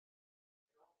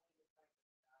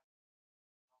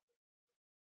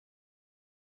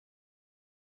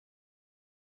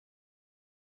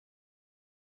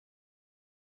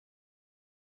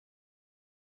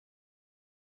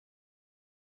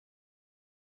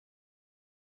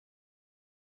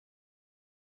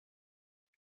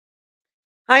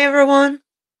Hi, everyone.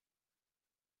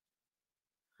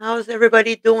 How's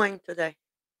everybody doing today?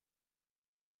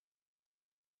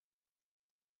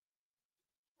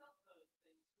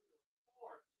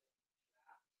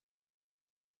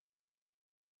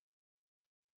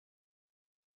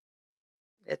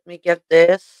 Let me get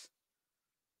this.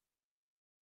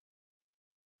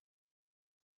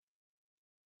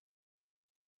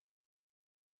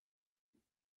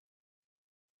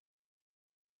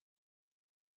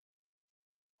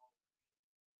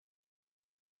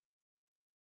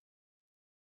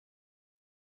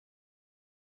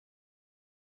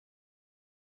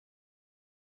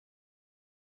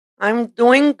 I'm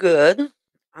doing good.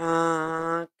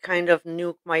 Kind of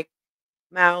nuke my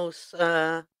mouse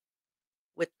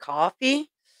with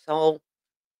coffee. So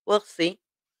we'll see.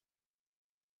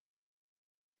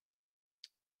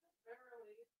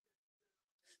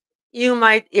 You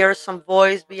might hear some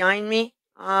voice behind me.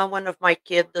 One of my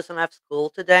kids doesn't have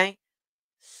school today.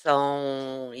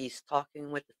 So he's talking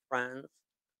with his friends.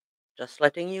 Just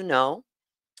letting you know.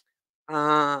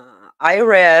 I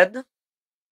read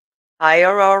Hi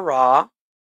Aurora.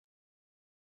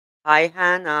 Hi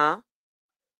Hannah.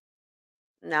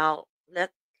 Now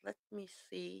let me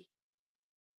see.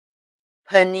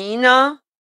 Panina.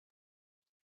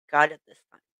 Got it this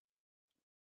time.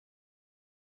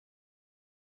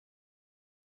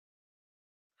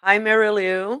 Hi, Mary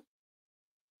Lou.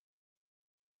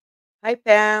 Hi,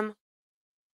 Pam.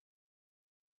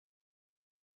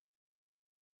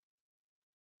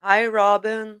 Hi,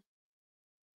 Robin.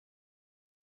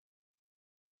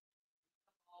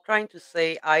 Trying to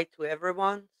say hi to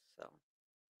everyone. So,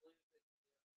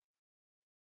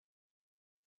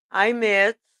 hi,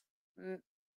 M-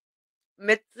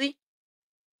 Mitzi.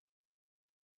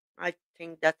 I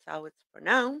think that's how it's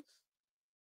pronounced.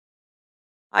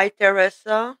 Hi,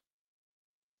 Teresa.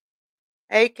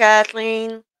 Hey,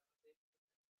 Kathleen.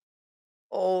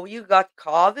 Oh, you got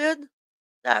COVID?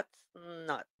 That's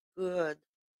not good.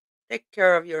 Take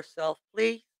care of yourself,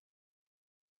 please.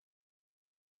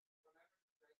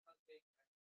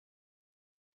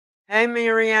 Hey,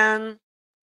 Marianne.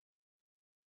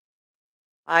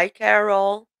 Hi,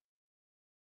 Carol.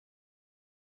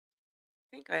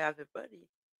 I think I have a buddy.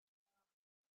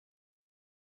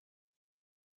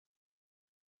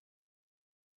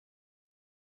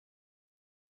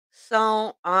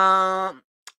 So,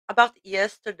 about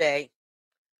yesterday.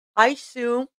 Hi,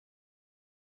 Sue.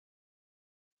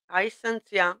 Hi,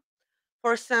 Cynthia.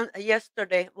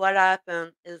 Yesterday, what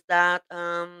happened is that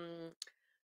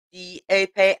the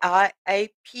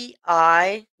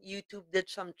API YouTube did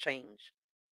some change,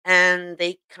 and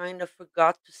they kind of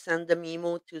forgot to send the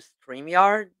memo to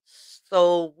StreamYard,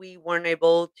 so we weren't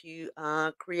able to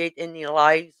create any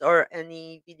lives or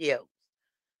any videos.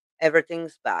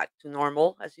 Everything's back to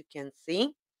normal, as you can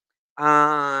see,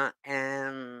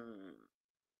 and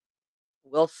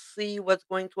we'll see what's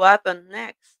going to happen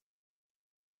next.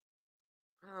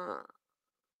 Uh,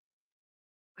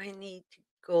 I need to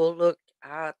go look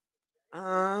at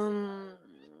um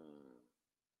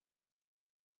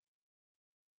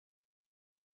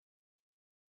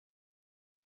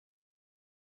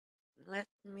let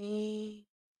me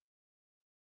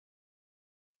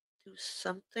do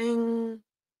something.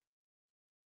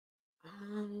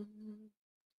 Um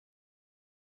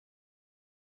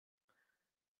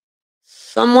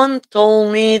Someone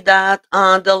told me that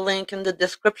the link in the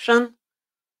description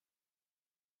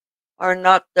are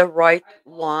not the right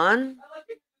one,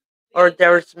 or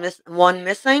there's one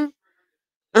missing.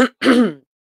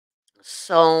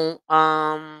 So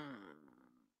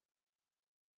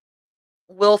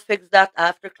we'll fix that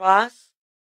after class.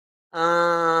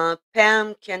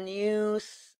 Pam, can you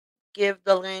give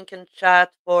the link in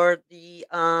chat for the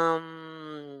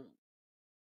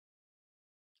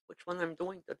which one I'm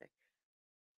doing today?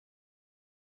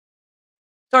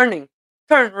 Turning,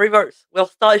 turn, reverse. We'll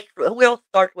start. We'll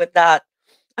start with that.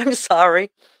 I'm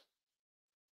sorry.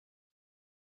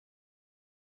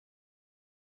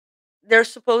 There's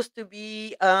supposed to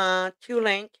be two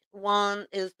link. One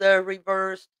is the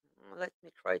reverse. Let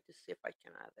me try to see if I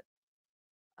can have it.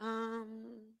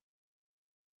 Um.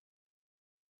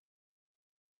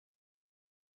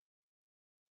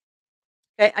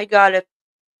 Okay, I got it.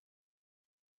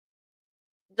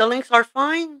 The links are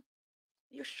fine.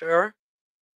 You sure?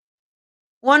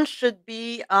 One should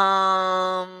be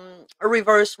a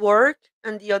reverse work,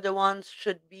 and the other ones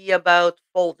should be about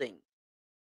folding.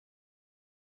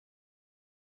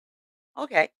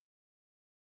 Okay,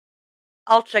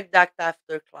 I'll check that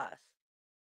after class.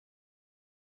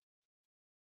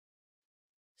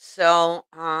 So,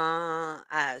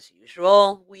 as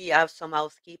usual, we have some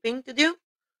housekeeping to do.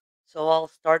 So I'll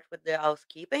start with the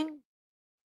housekeeping.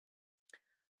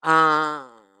 Um,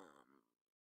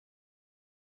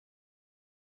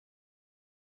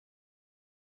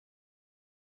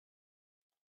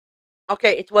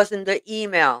 okay, it was in the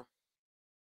email,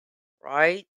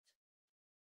 right?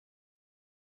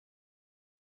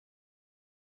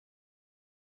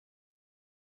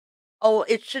 Oh,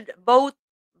 it should both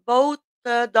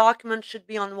documents should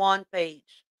be on one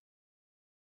page.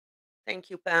 Thank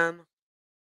you, Pam.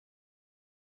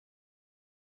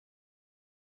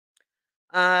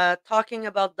 Talking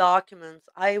about documents,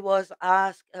 I was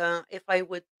asked if I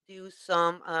would do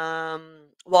some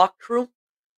walkthrough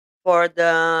for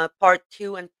the part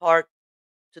two and part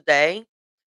today.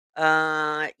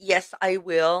 Yes, I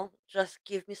will. Just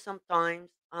give me some time.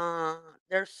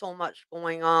 There's so much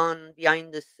going on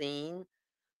behind the scene.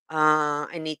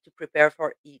 I need to prepare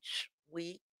for each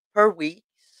week per week.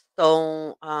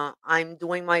 So I'm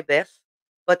doing my best.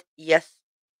 But yes,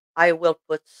 I will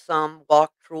put some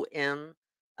walkthrough in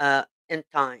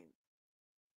time.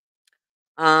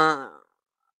 Uh,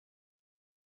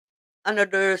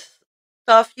 Another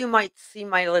stuff you might see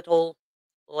my little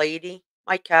lady,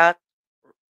 my cat,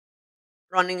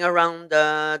 running around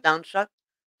the downshot.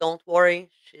 Don't worry,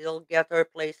 she'll get her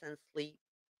place and sleep.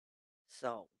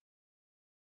 So,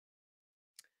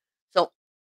 so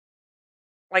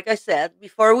like I said,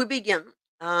 before we begin,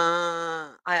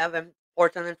 I have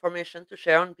important information to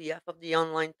share on behalf of the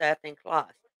online tatting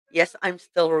class. Yes, I'm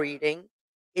still reading.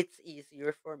 It's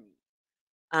easier for me.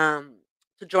 Um,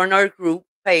 to join our group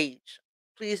page,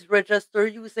 please register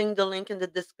using the link in the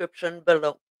description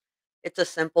below. It's a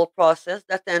simple process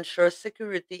that ensures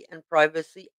security and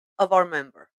privacy of our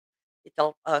member. It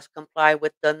helps us comply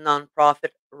with the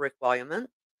nonprofit requirement.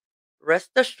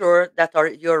 Rest assured that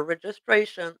your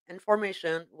registration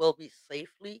information will be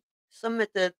safely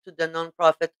submitted to the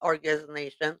nonprofit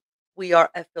organization we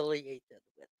are affiliated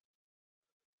with.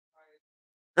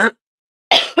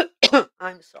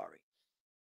 I'm sorry.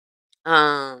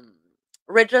 Um,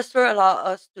 Register allow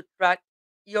us to track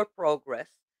your progress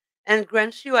and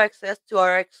grants you access to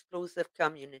our exclusive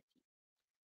community.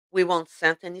 We won't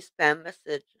send any spam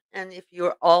message, and if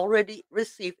you already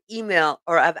received email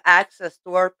or have access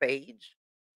to our page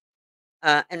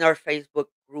and our Facebook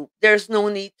group, there's no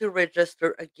need to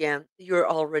register again. You're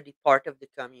already part of the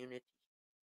community.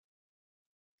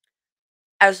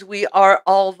 As we are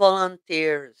all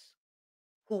volunteers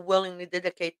who willingly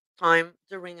dedicate time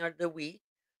during the week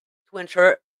to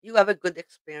ensure you have a good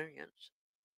experience.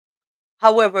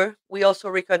 However, we also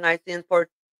recognize the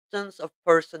importance of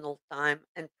personal time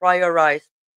and prioritize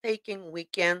taking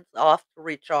weekends off to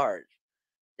recharge.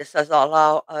 This has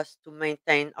allowed us to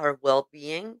maintain our well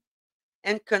being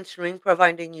and continuing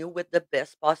providing you with the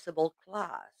best possible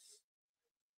class.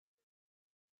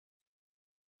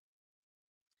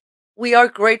 We are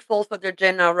grateful for the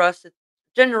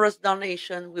generous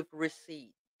donation we've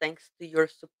received. Thanks to your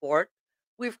support,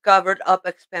 we've covered up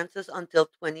expenses until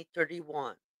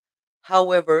 2031.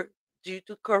 However, due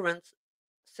to current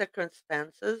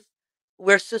circumstances,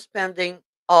 we're suspending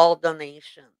all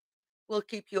donations. We'll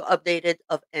keep you updated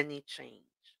of any change.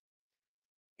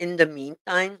 In the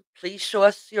meantime, please show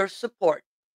us your support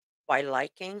by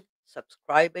liking,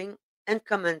 subscribing, and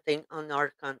commenting on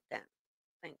our content.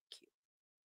 Thank you.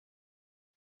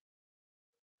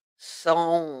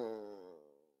 So,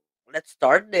 let's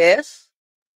start this.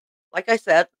 Like I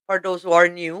said, for those who are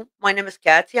new, my name is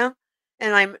Katia,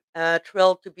 and I'm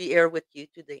thrilled to be here with you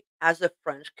today. As a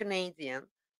French Canadian,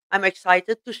 I'm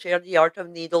excited to share the art of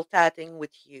needle tatting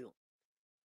with you.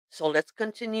 So let's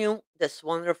continue this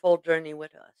wonderful journey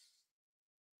with us.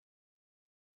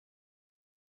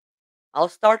 I'll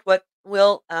start with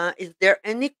Will. Is there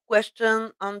any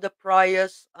question on the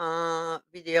previous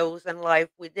videos and live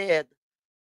we did?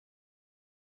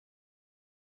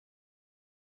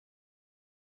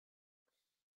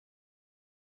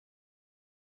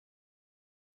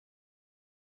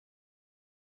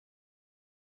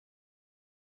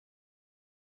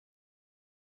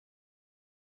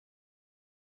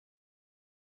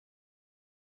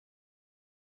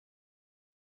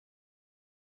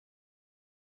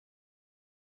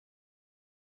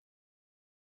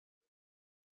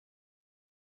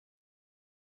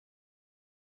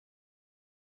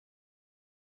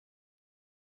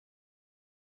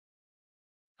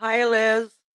 Hi,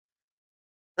 Liz.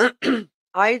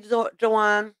 Hi,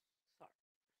 Joanne.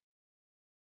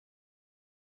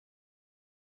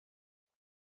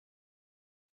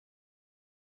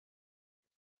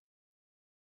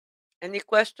 Any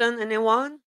question,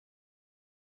 anyone?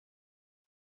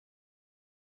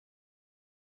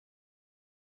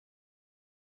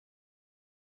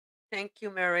 Thank you,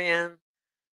 Marianne.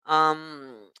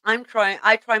 I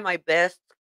try my best,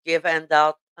 give and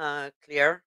out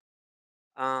clear.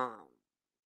 Um,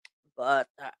 but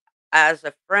as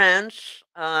a French,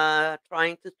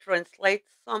 trying to translate,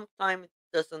 sometimes it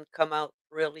doesn't come out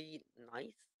really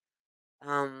nice.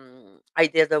 I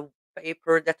did a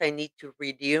paper that I need to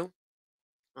read you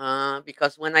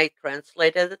because when I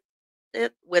translated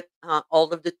it with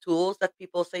all of the tools that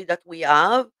people say that we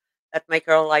have that make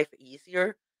our life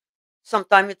easier,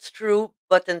 sometimes it's true,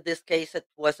 but in this case, it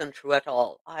wasn't true at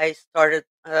all. I started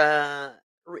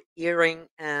hearing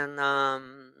and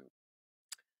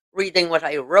reading what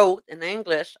I wrote in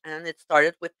English, and it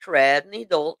started with thread,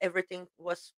 needle, everything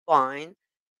was fine.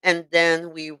 And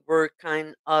then we were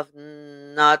kind of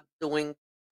not doing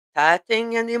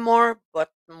tatting anymore,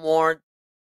 but more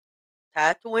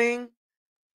tattooing.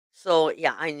 So,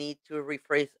 yeah, I need to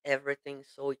rephrase everything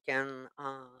so it can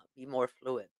be more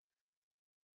fluid.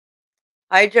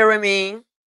 Hi, Jeremy.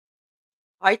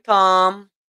 Hi,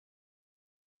 Tom.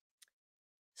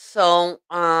 So,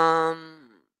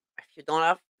 if you don't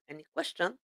have any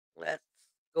question, let's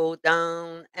go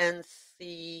down and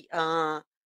see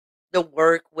the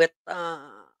work with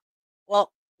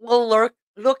well, we'll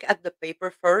look at the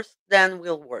paper first, then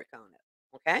we'll work on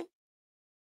it. Okay?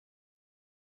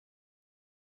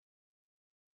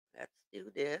 Let's do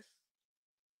this.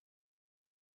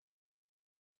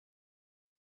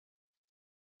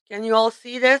 Can you all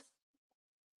see this?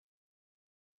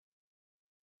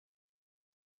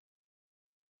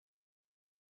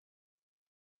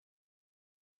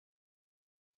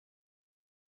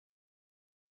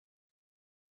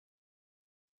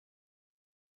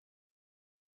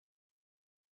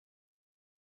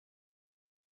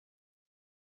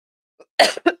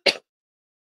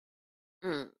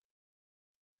 Mm.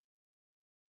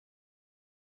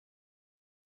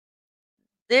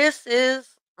 This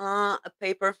is a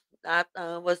paper that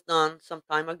was done some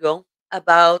time ago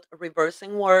about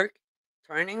reversing work,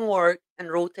 turning work,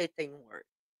 and rotating work.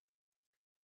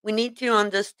 We need to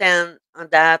understand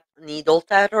that needle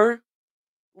tatter,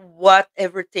 what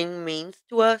everything means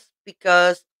to us,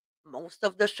 because most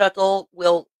of the shuttle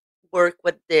will work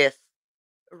with this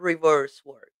reverse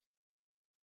work.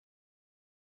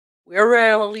 We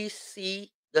rarely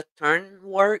see the turn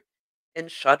work in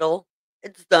shuttle.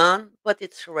 It's done, but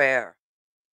it's rare.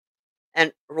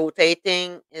 And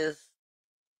rotating is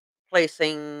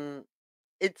placing,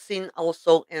 it's seen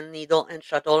also in needle and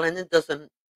shuttle, and it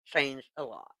doesn't change a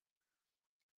lot.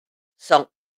 So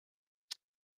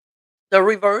the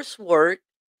reverse work,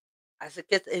 as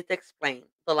it explained,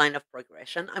 the line of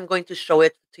progression. I'm going to show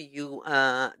it to you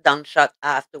downshot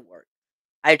afterward.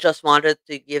 I just wanted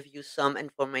to give you some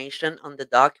information on the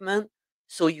document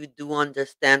so you do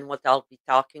understand what I'll be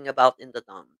talking about in the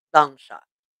downshot.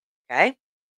 Okay?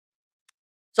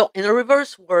 So in a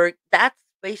reverse work, that's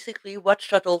basically what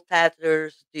shuttle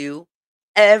tatters do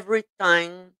every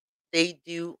time they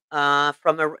go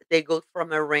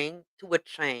from a ring to a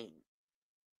chain.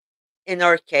 In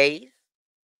our case,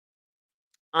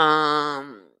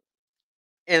 um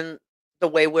in the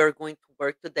way we're going to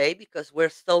work today, because we're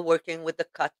still working with the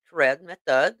cut thread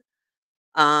method,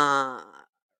 uh,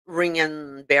 ring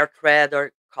and bare thread,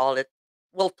 or call it.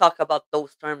 We'll talk about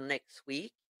those terms next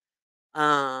week.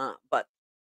 But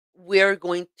we're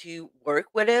going to work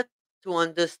with it to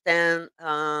understand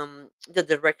the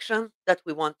direction that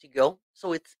we want to go,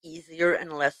 so it's easier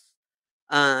and less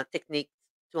techniques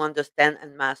to understand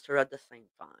and master at the same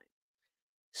time.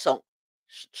 So,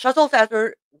 shuttle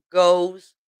tatter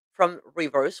goes from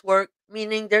reverse work,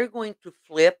 meaning they're going to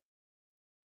flip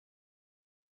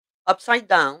upside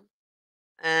down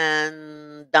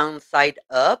and downside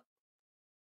up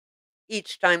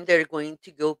each time they're going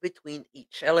to go between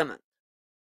each element.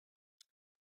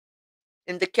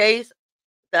 In the case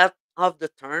that of the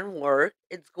turn work,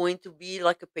 it's going to be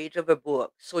like a page of a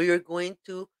book. So you're going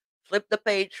to flip the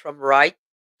page from right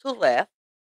to left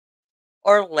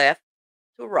or left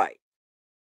to right.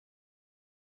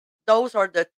 Those are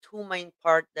the two main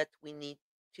parts that we need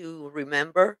to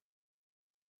remember.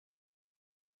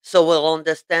 So we'll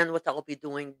understand what I'll be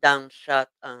doing downshot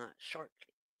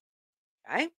shortly.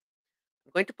 Okay?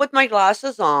 I'm going to put my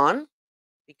glasses on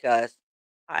because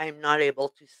I'm not able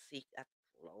to see at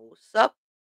close up.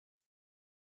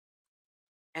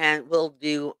 And we'll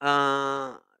do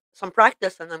some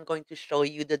practice, and I'm going to show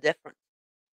you the difference.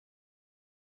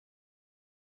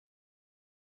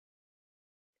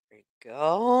 There we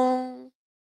go.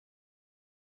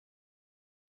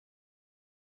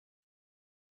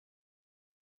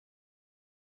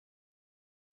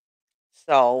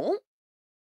 So,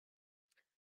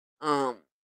 um,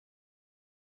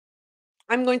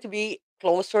 I'm going to be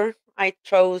closer. I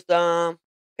chose the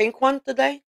pink one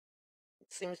today. It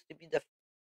seems to be the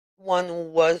one who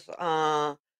was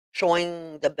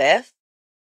showing the best.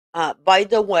 By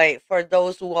the way, for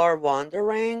those who are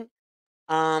wondering,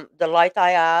 the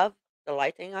the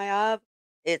lighting I have,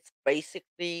 it's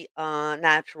basically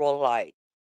natural light.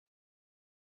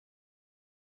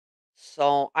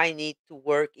 So I need to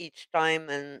work each time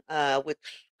and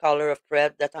which color of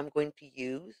thread that I'm going to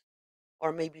use,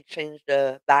 or maybe change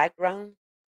the background.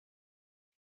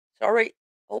 Sorry,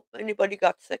 hope anybody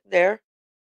got sick there.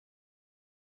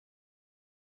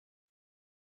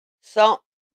 So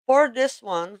for this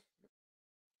one,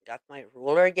 got my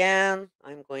ruler again.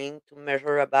 I'm going to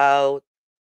measure about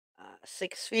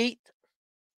 6 feet.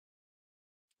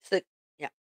 Six, yeah,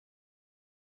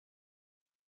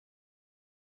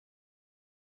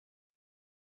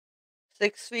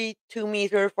 6 feet, 2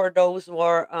 meter for those who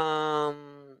are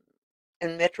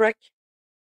in metric.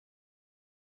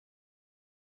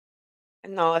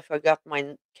 And now I forgot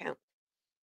my count.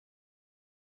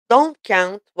 Don't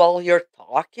count while you're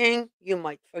talking. You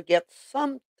might forget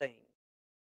something.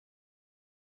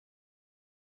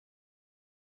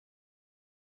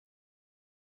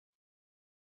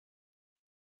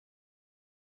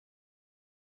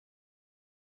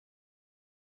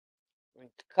 Going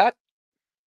to cut.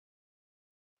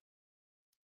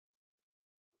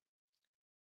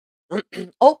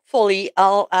 Hopefully,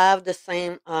 I'll have the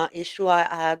same issue I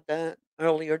had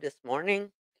earlier this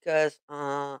morning because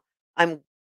I'm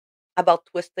about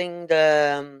twisting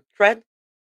the thread.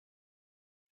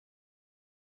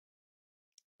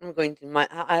 I'm going to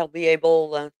I'll be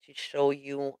able to show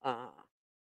you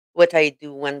what I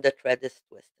do when the thread is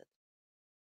twisted.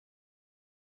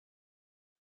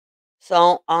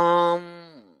 So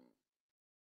okay,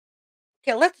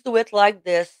 let's do it like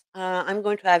this. I'm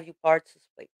going to have you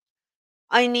participate.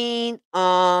 I need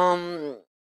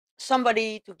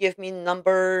somebody to give me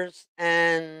numbers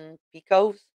and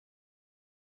picos.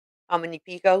 How many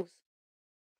picos?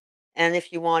 And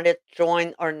if you want it,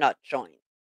 join or not join.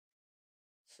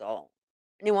 So,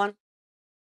 anyone?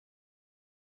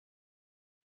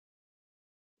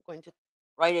 I'm going to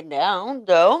write it down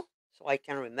though, so I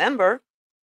can remember.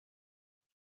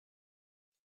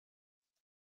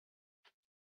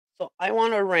 So I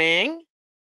want a ring.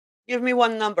 Give me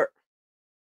one number.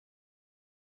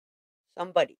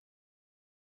 Somebody.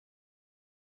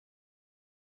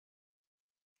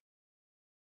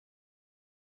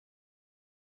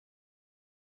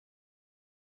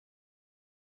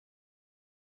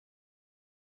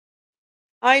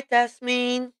 Hi,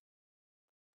 Tasmin.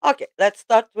 Okay, let's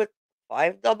start with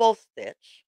 5 double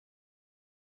stitch.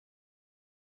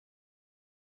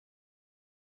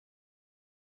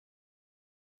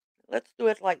 Let's do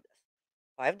it like this.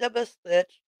 5 double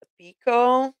stitch, a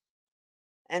picot,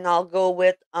 and I'll go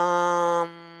with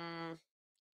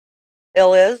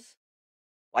Illis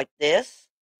like this.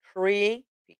 3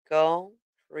 picot,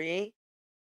 3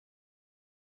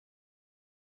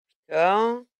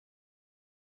 picot.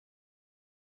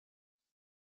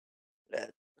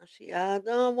 Let's see,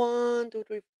 the 1, 2,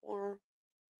 3, 4.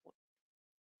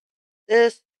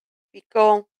 This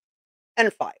picot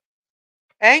and 5.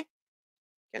 Okay,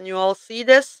 can you all see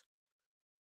this?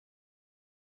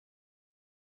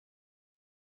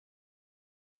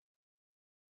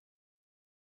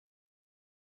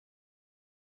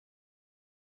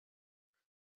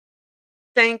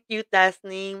 Thank you,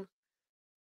 Tasneem.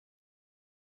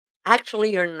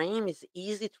 Actually, your name is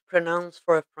easy to pronounce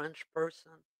for a French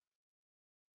person.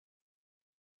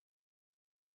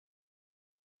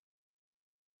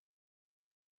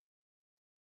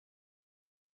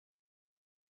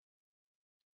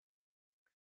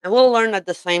 And we'll learn at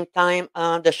the same time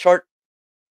the short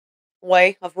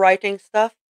way of writing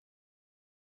stuff.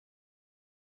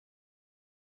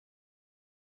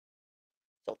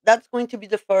 So that's going to be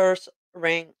the first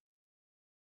ring.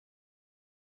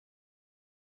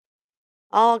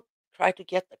 I'll try to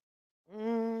get the.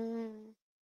 Mm,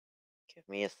 give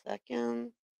me a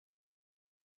second.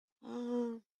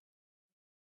 Uh,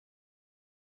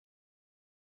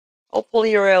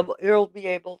 hopefully, you'll be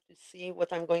able to see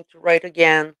what I'm going to write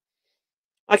again.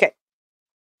 Okay.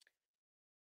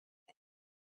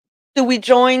 Do we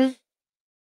join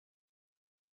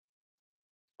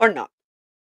or not?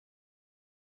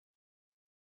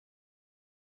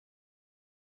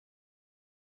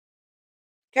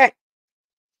 Okay.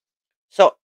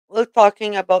 So we're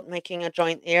talking about making a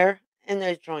joint here and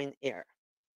a joint here.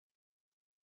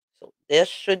 So this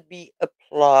should be a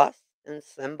plus in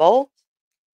symbols.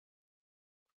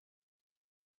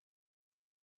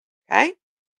 Okay.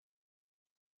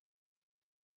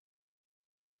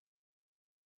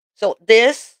 So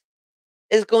this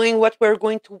is going what we're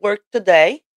going to work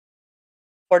today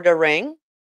for the ring,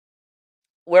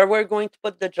 where we're going to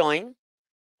put the join,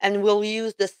 and we'll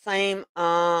use the same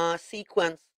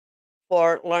sequence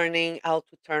for learning how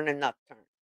to turn and not turn.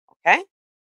 Okay,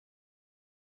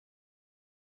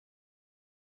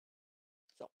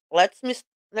 so let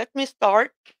me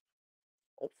start.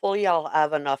 Hopefully, I'll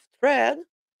have enough thread.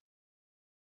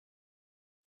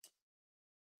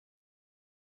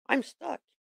 I'm stuck.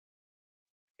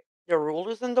 The rule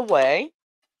is in the way.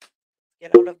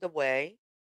 Get out of the way.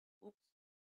 Oops.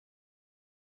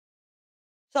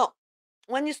 So,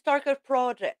 when you start a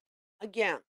project,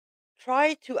 again,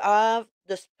 try to have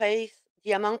the space,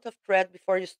 the amount of thread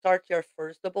before you start your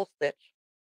first double stitch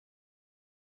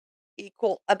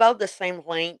equal about the same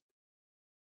length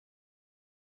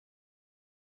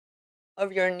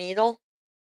of your needle.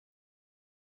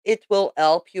 It will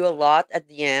help you a lot at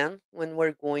the end when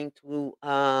we're going to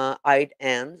hide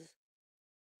ends.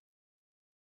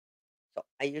 So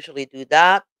I usually do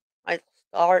that. I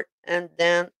start and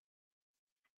then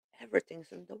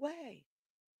everything's in the way.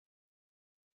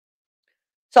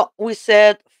 So we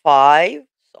said 5.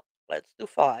 So let's do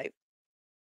 5.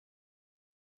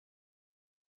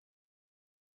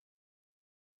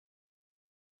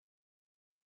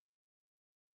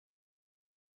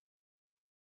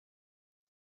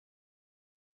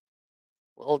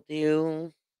 We'll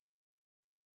do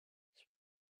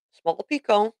small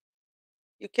picot.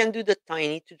 You can do the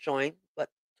tiny to join, but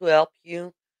to help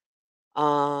you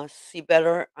see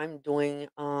better, I'm doing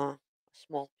a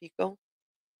small picot.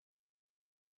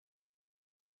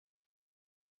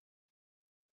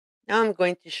 Now I'm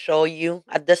going to show you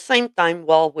at the same time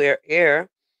while we're here.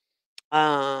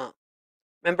 Uh,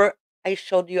 Remember I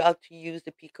showed you how to use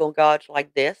the picot gauge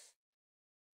like this?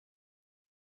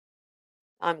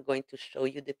 I'm going to show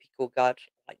you the picot gauge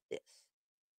like this.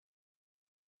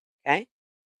 Okay?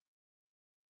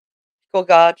 Picot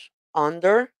gauge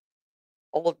under,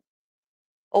 hold,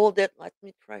 hold it. Let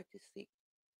me try to see.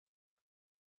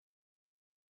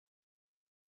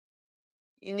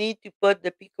 You need to put the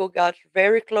picot gauge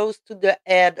very close to the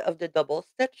head of the double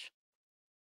stitch,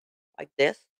 like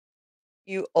this.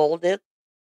 You hold it,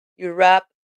 you wrap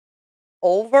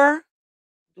over,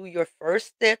 do your first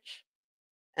stitch,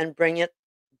 and bring it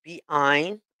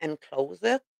behind and close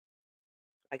it,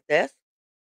 like this.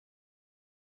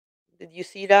 Did you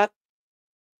see that?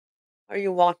 Or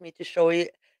you want me to show you?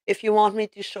 If you want me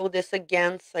to show this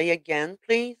again, say again,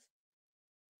 please.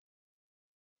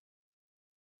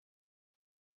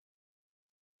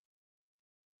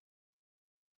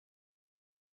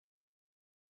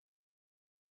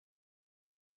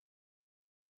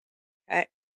 Okay.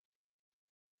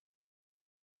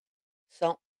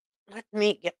 So let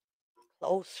me get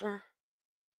closer.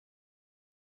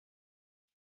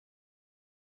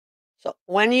 So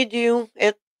when you do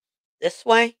it this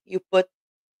way, you put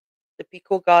the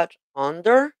picot gauge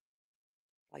under,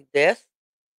 like this,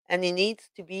 and it needs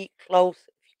to be close.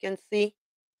 If you can see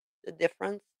the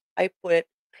difference, I put it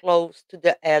close to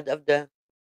the head of the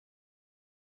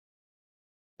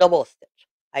double stitch.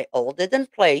 I hold it in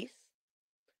place,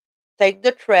 take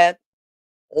the thread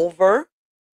over,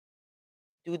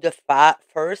 do the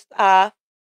first half,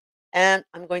 and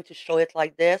I'm going to show it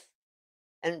like this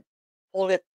and pull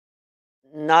it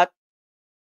not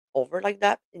over like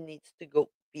that. It needs to go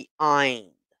behind.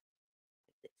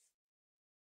 Like this.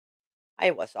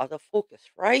 I was out of focus,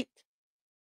 right?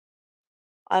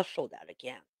 I'll show that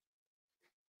again.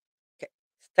 Okay,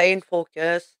 stay in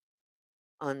focus.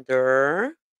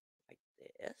 Under, like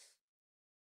this.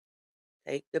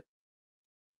 Take the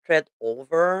thread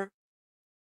over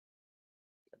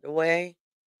the other way,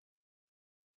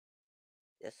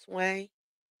 this way,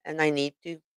 and I need to.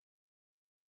 You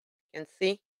can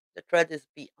see the thread is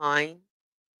behind.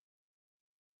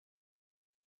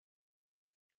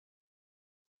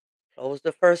 Close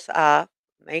the first half.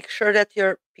 Make sure that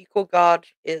your picot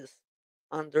gauge is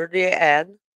under the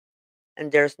head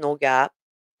and there's no gap.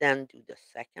 Then do the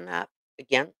second half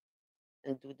again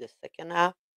and do the second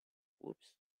half. Oops.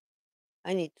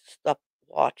 I need to stop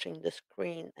watching the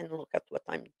screen and look at what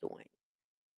I'm doing.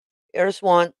 Here's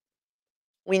one.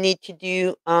 We need to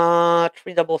do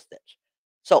 3 double stitch.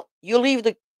 So you leave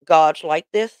the gauge like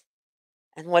this,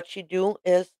 and what you do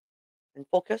is and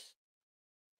focus.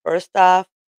 First half,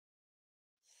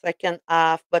 second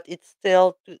half, but it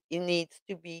needs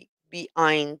to be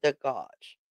behind the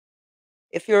gauge.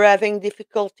 If you're having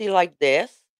difficulty like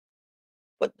this,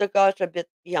 put the gauge a bit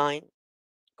behind.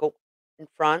 Go in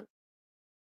front.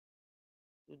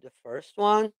 Do the first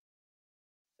one,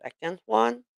 second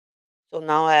one. So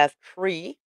now I have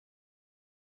 3.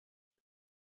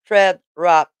 thread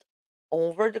wrapped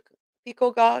over the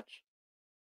pico gauge.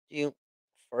 You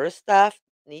first half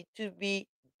need to be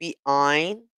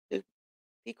behind the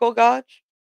pico gauge,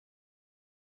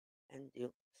 and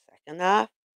do second half.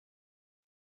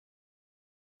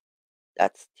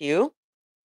 That's two.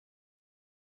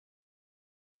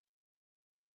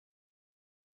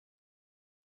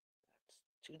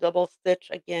 Two double stitch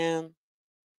again.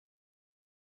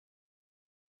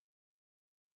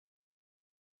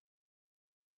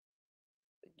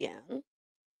 Again.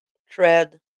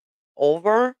 Thread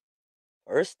over.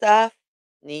 First half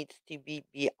needs to be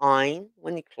behind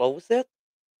when you close it.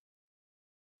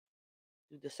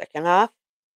 Do the second half.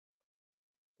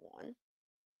 One,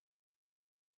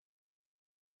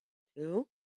 two,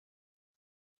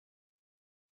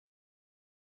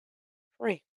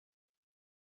 three.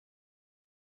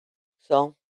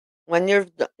 So when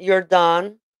you're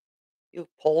done, you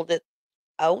pulled it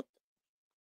out,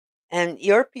 and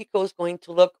your picot is going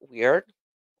to look weird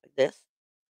like this.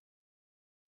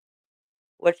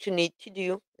 What you need to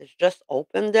do is just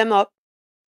open them up.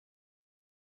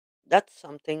 That's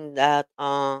something that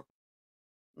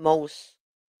most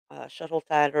shuttle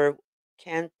tatter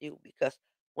can't do, because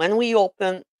when we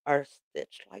open our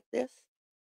stitch like this,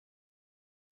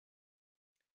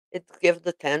 it gives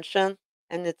the tension,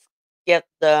 and it's get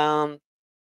the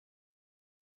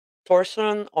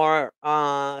torsion or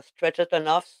stretch it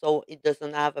enough so it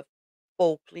doesn't have a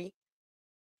full pleat.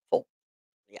 Full,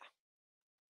 yeah,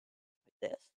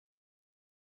 like this.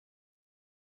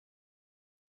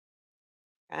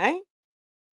 Okay.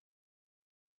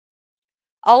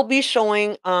 I'll be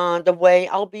showing the way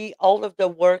I'll be all of the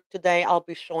work today. I'll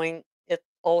be showing it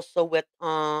also with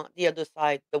the other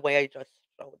side the way I just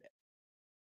showed it.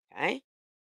 Okay.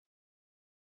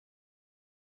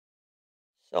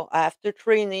 So after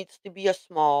three needs to be a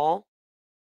small.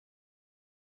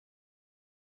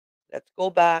 Let's go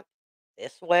back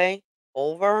this way,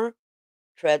 over,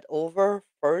 thread over,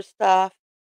 first half,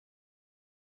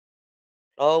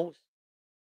 close,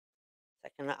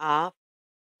 second half.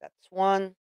 That's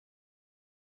one,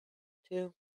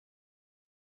 two,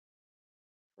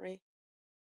 three,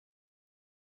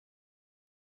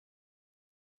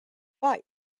 five.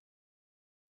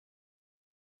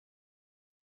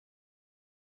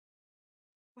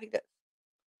 Like this.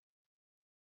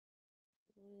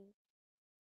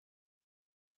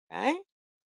 Okay.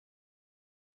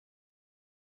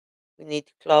 We need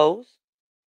to close,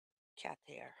 cat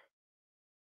hair,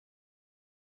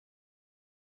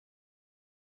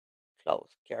 close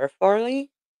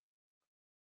carefully.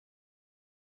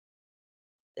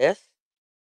 This.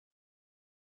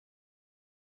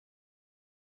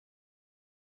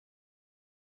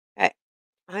 Okay.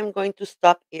 I'm going to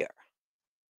stop here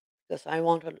because I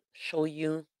want to show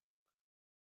you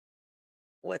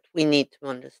what we need to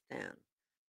understand.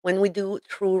 When we do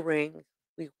true rings,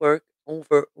 we work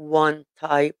over one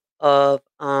type of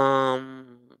uh,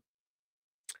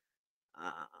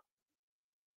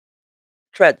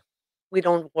 thread. We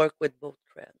don't work with both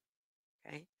thread.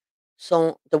 Okay.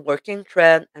 So the working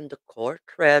thread and the core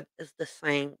thread is the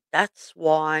same. That's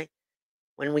why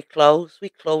when we close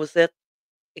it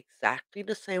exactly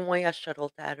the same way as shuttle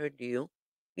tatter do,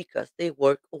 because they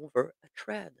work over a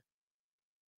thread.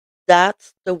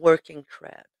 That's the working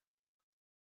thread.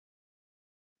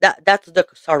 That's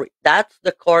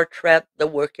the core thread. The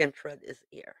working thread is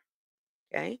here.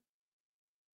 Okay.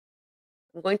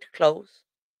 I'm going to close.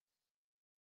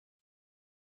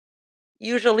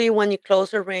 Usually when you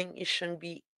close a ring, you shouldn't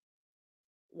be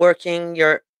working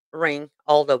your ring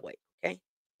all the way. Okay.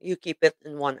 You keep it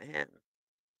in one hand.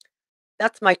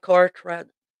 That's my core thread.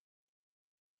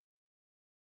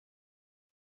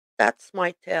 That's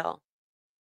my tail.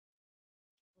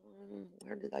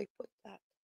 Where did I put that?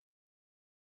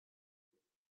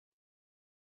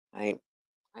 I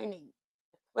I need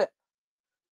a clip.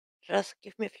 Just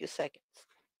give me a few seconds.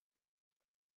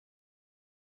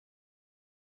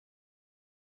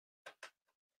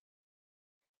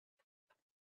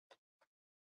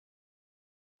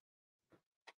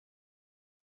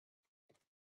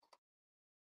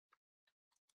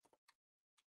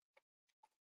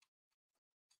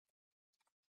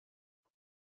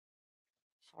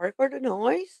 Sorry for the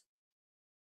noise.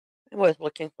 I was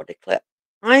looking for the clip.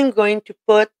 I'm going to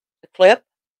put the clip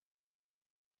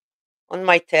on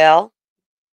my tail.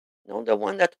 You know, the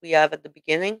one that we have at the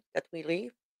beginning that we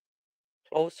leave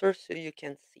closer so you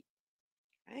can see.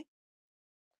 Okay.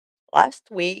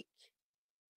 Last week,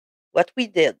 what we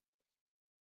did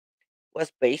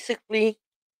was basically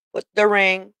put the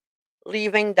ring,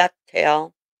 leaving that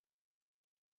tail.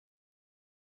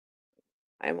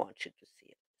 I want you to see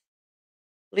it.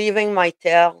 leaving my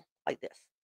tail like this,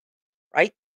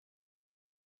 right?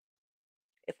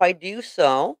 If I do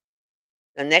so,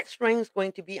 the next ring is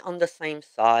going to be on the same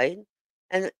side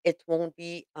and it won't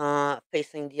be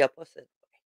facing the opposite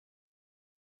way.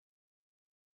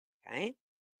 Okay.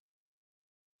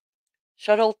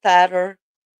 Shuttle tatter,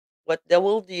 what they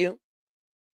will do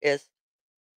is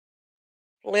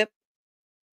flip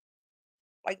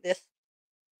like this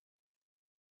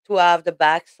to have the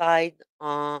back side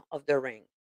of the ring.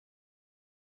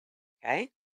 Okay.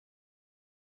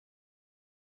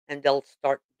 And they'll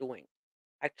start doing.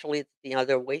 Actually, it's the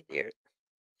other way there.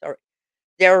 Sorry.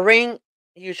 Their ring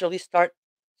usually sorry,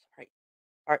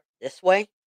 are this way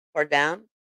for them.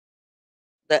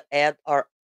 The head are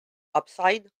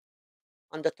upside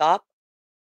on the top.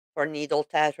 For needle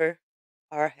tatter,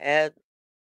 our head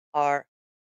are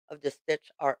of the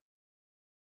stitch are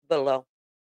below.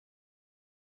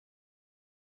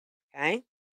 Okay.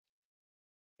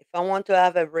 If I want to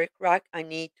have a brick rack, I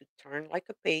need to turn like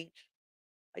a page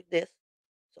like this.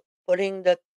 So putting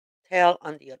the tail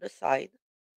on the other side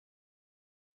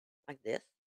like this.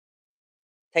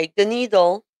 Take the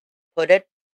needle, put it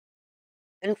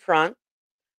in front.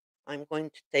 I'm going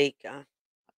to take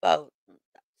about, I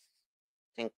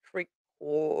think,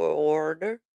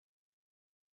 3/4.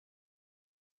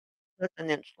 That's an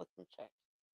inch. Let me check.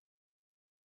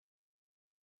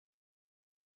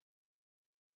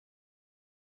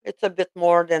 It's a bit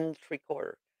more than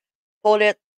 3/4. Put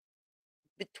it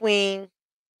between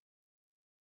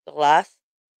the last.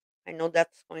 I know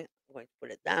that's going. I'm going to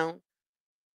put it down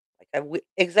like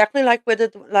exactly like we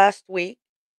did last week.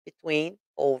 Between,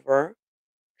 over,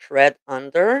 thread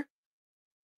under.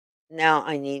 Now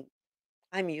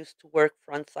I'm used to work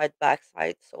front side, back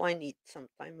side, so I need some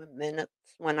time, a minute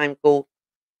when I'm go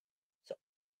so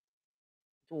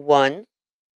to one.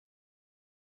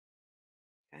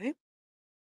 Okay.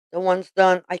 The one's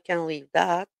done, I can leave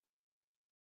that.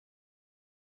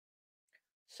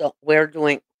 So we're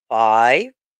doing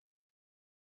 5.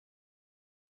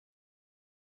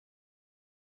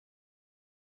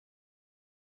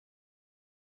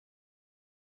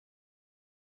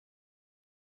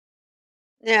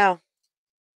 Now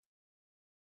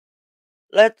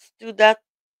let's do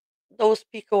those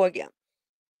picot again.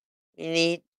 We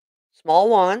need small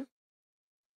one.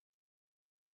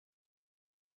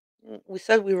 We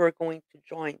said we were going to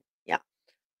join. Yeah,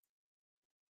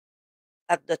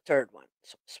 at the third one.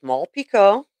 So small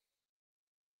picot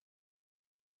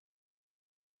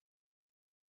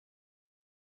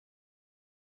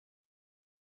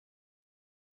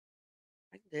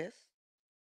like this.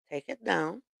 Take it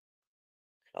down.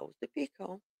 Close the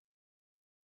picot.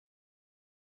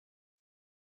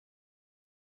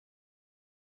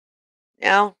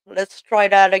 Now let's try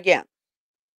that again.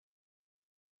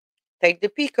 Take the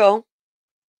picot.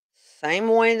 Same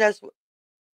way as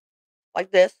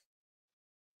like this.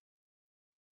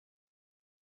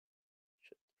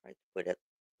 Should try to put it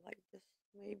like this.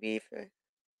 Maybe if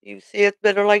you see it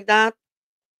better like that.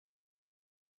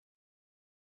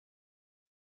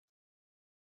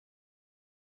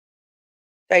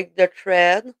 Take the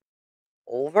thread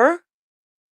over.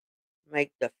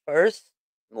 Make the first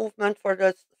movement for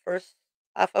the first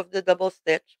half of the double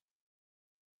stitch.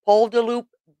 Pull the loop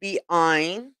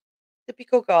behind the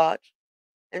picot gauge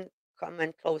and come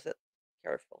and close it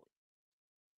carefully.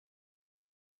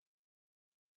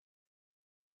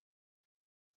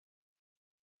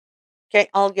 Okay,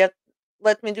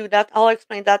 let me do that. I'll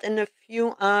explain that in a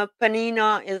few.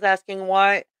 Panina is asking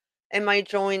why am I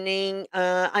joining?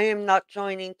 I am not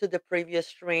joining to the previous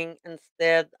string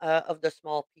instead of the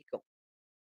small picot.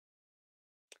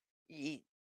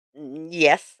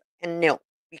 Yes and no,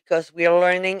 because we are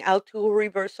learning how to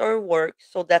reverse our work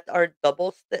so that our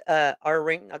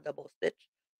ring, not double stitch,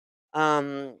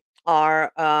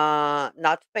 are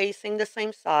not facing the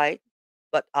same side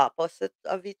but opposite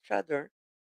of each other.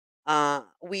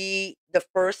 We the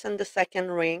first and the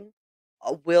second ring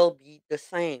will be the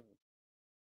same.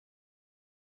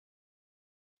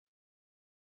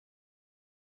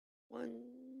 One,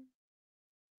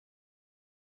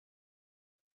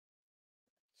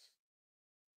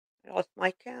 I lost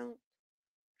my count.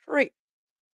 3.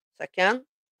 Second,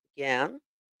 again,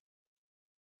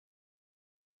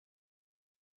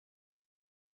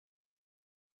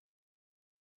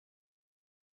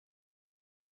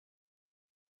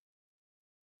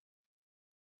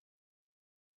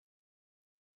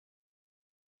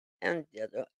 and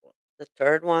the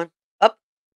third one up.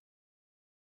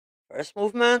 First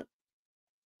movement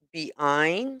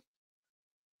behind.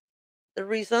 The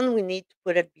reason we need to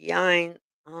put it behind,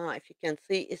 if you can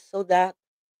see, is so that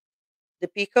the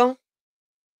picot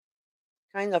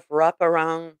kind of wrap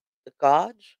around the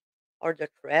gauge or the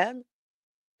thread.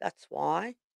 That's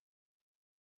why.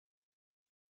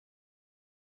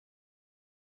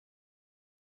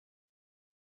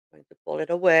 I'm going to pull it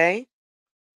away.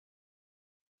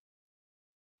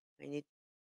 I need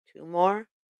two more.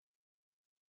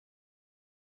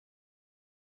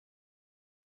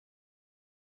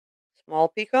 Small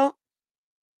picot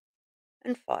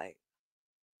and five.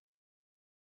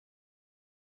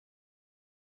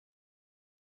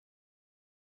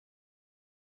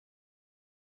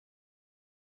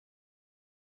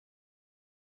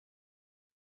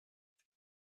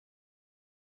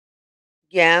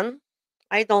 Again,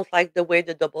 I don't like the way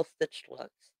the double stitch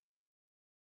looks.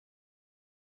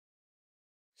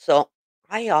 So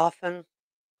I often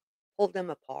pull them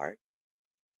apart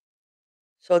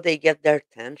so they get their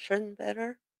tension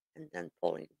better and then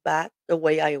pulling it back the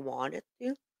way I want it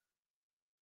to.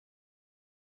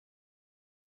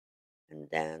 And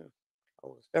then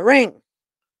close the ring.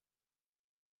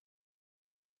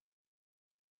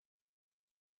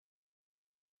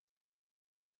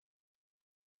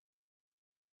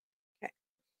 Okay.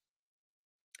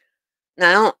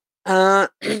 Now,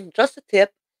 just a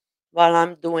tip while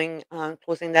I'm doing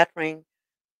closing that ring.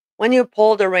 When you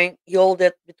pull the ring, you hold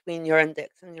it between your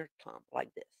index and your thumb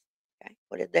like this. Okay,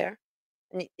 put it there,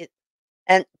 and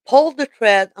and pull the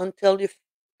thread until you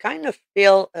kind of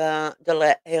feel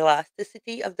the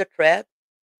elasticity of the thread.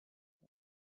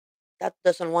 That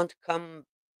doesn't want to come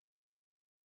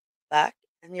back,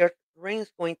 and your ring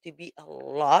is going to be a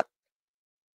lot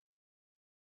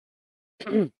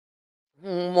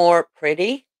more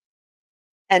pretty,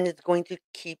 and it's going to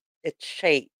keep its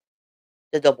shape.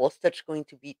 The double stitch going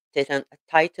to be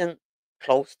tightened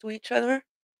close to each other,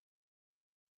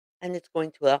 and it's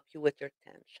going to help you with your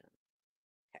tension.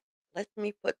 Okay, let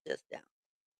me put this down.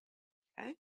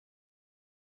 Okay,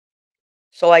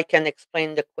 so I can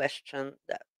explain the question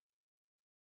that.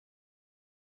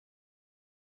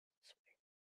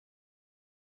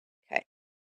 Okay,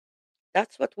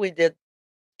 that's what we did.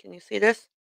 Can you see this?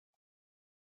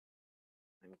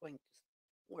 I'm going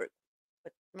to work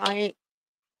with my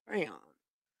crayon.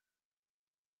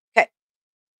 Okay,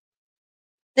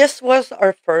 this was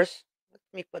our first. Let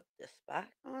me put this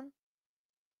back on.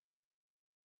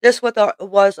 This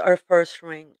was our first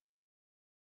ring.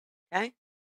 Okay,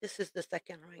 this is the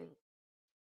second ring.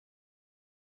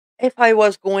 If I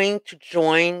was going to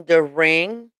join the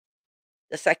ring,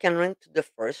 the second ring to the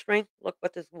first ring, look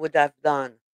what this would have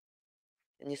done.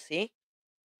 Can you see?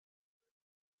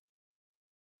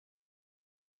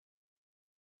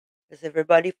 Is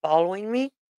everybody following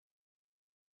me?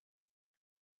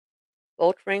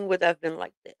 Both ring would have been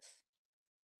like this.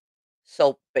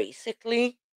 So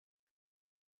basically,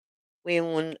 we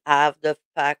wouldn't have the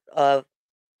fact of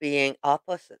being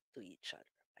opposite to each other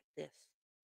like this.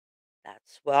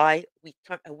 That's why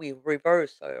we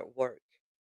reverse our work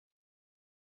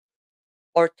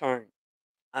or turn.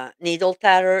 Needle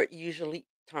tatter usually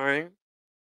turn,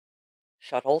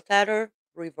 shuttle tatter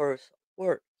reverse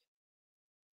work.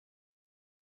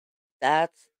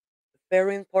 That's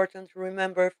very important to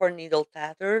remember for needle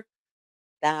tatter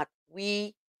that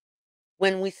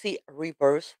when we see a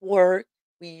reverse work,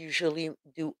 we usually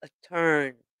do a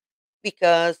turn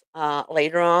because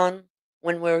later on,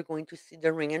 when we're going to see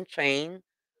the ring and chain,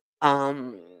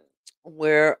 um,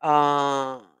 where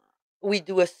we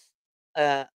do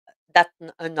uh,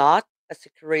 a knot, a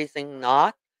securizing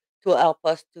knot, to help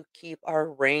us to keep our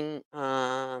ring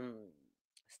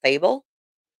stable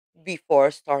before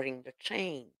starting the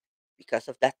chain. Because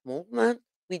of that movement,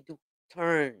 we do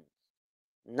turns,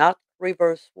 not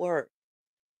reverse work.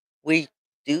 We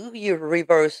do your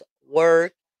reverse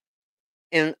work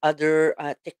in other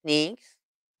techniques,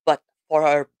 but for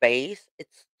our base,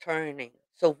 it's turning.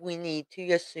 So we need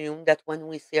to assume that when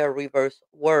we see a reverse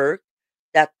work,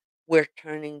 that we're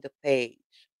turning the page.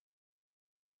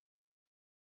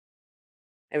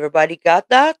 Everybody got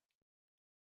that?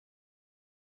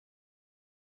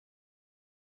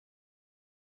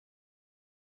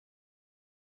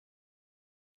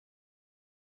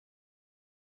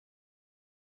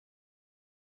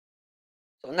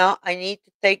 So now I need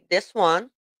to take this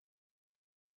one.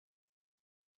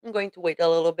 I'm going to wait a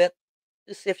little bit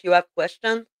to see if you have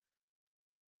questions.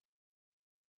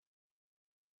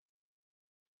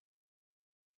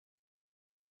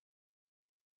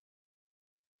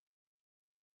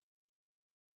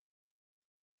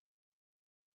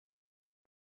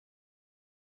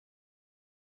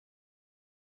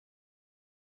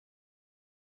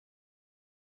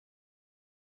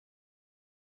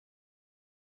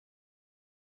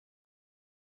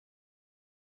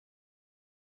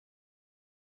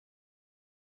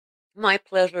 My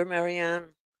pleasure,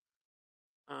 Marianne.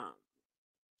 Um,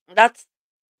 that's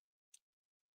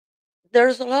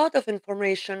There's a lot of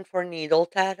information for needle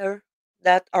tatter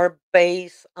that are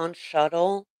based on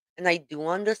shuttle, and I do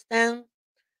understand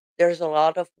there's a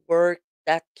lot of work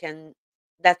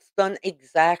that's done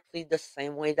exactly the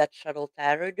same way that shuttle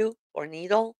tatter do for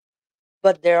needle,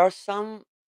 but there are some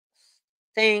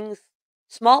things,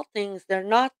 small things, they're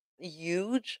not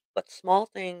huge, but small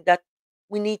things that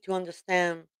we need to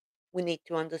understand. We need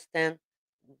to understand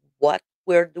what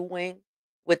we're doing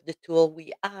with the tool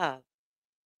we have.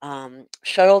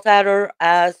 Shuttle tatter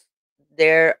as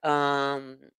their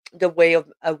the way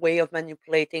of a way of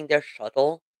manipulating their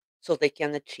shuttle so they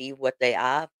can achieve what they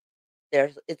have.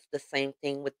 It's the same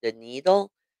thing with the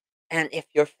needle. And if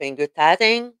you're finger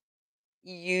tatting,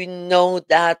 you know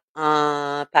that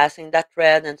passing that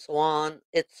thread and so on,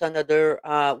 it's another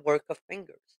work of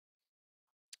fingers.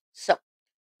 So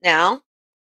now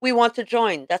we want to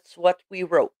join. That's what we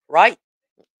wrote, right?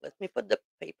 Let me put the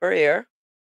paper here.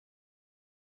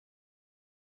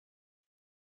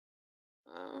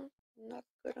 Uh, Not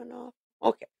good enough.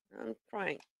 Okay, I'm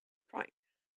trying.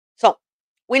 So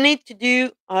we need to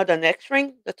do the next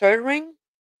ring, the third ring.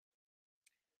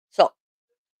 So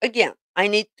again, I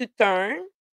need to turn.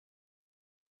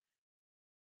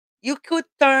 You could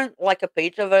turn like a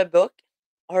page of a book,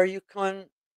 or you can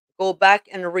go back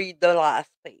and read the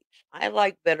last page. I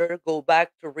like better go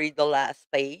back to read the last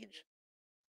page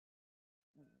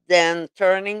than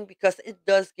turning because it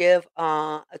does give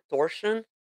a torsion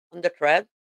on the thread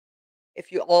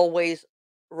if you always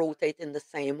rotate in the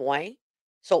same way.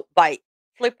 So by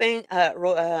flipping,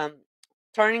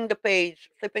 turning the page,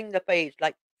 flipping the page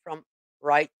like from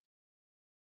right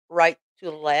right to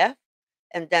left,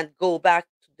 and then go back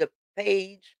to the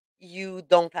page, you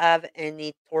don't have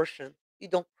any torsion. You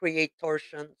don't create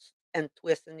torsions and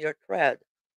twists in your thread.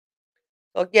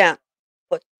 So again,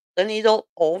 put the needle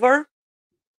over.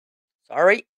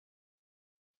 Sorry,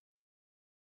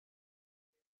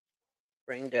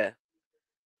 bring the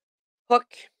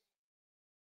hook.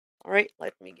 All right,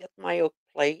 let me get my hook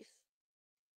placed.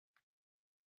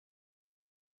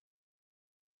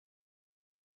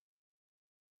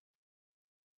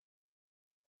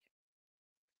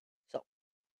 So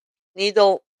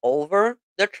needle over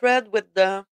the thread with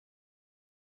the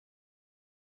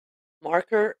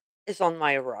marker is on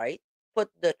my right.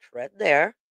 Put the thread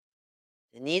there.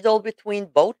 The needle between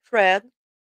both thread.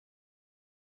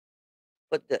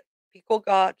 Put the picot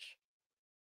gauge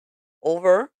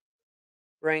over.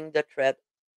 Bring the thread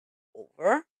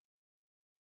over.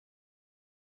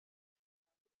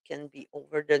 Can be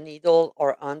over the needle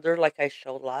or under like I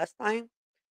showed last time.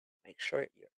 Make sure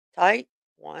you're tight.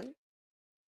 One.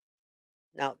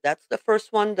 Now that's the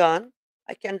first one done.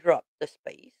 I can drop the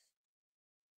space.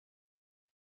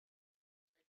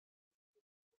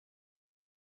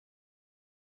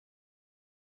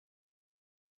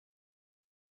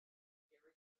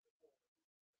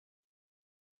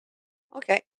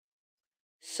 Okay.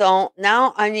 So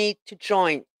now I need to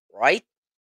join, right?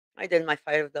 I did my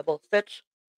 5 double stitch.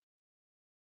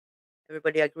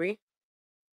 Everybody agree?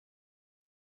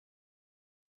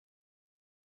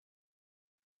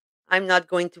 I'm not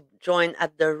going to join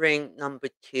at the ring number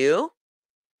 2,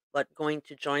 but going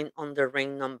to join on the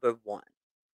ring number 1.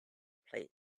 Place,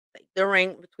 take the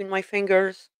ring between my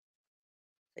fingers,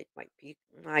 take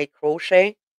my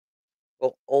crochet,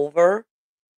 go over,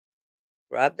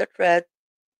 grab the thread.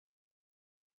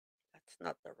 That's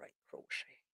not the right crochet.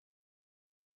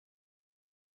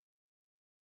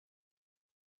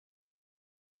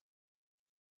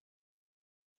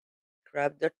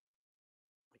 Grab the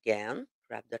Again,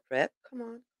 grab the thread. Come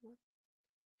on, come on.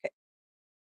 Okay,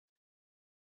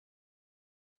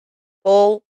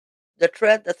 pull the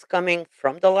thread that's coming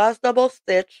from the last double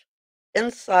stitch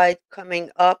inside,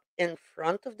 coming up in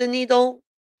front of the needle,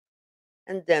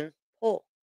 and then pull.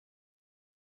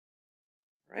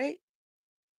 Right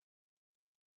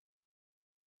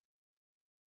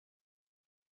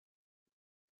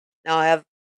now, I have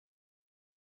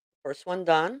first one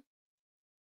done.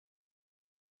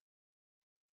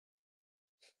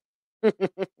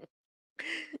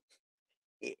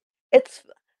 I- it's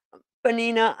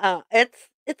Panina.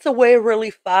 It's a way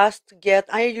really fast to get.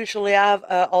 I usually have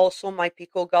also my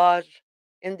picot gauge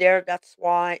in there. That's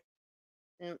why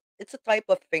it's a type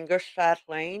of finger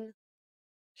chatelaine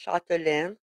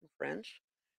in French,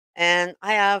 and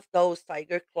I have those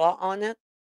tiger claw on it,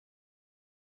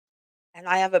 and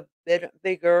I have a bit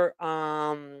bigger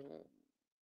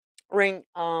ring.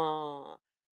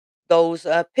 Those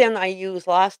pin I used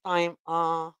last time.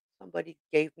 Somebody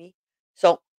gave me,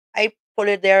 so I put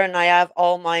it there and I have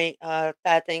all my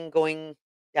tatting going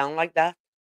down like that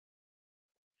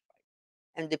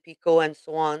and the pico and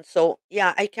so on. So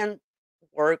yeah, I can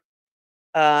work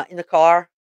in the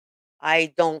car.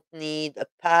 I don't need a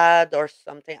pad or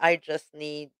something. I just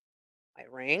need my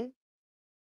ring.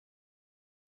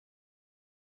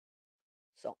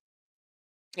 So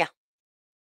yeah,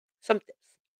 some tips.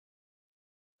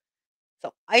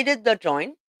 So I did the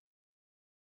join.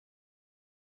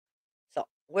 So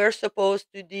we're supposed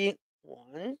to do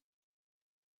one.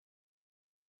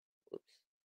 Oops.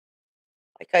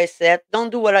 Like I said,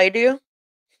 don't do what I do.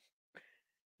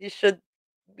 You should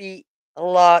be a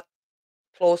lot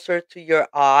closer to your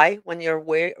eye when you're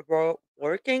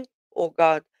working. Oh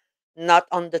God, not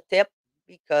on the tip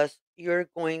because you're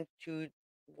going to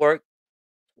work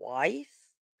twice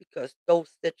because those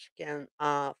stitch can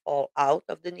fall out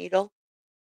of the needle.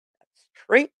 That's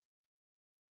three.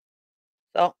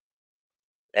 So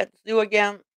let's do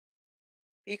again.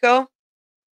 Picot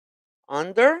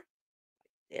under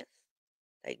this.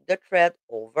 Take the thread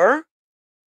over.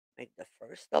 Make the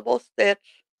first double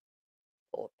stitch.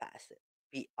 Pull past it.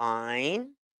 Behind.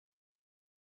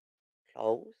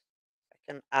 Close.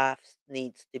 Second half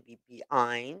needs to be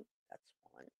behind. That's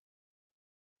one.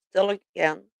 Still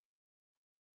again.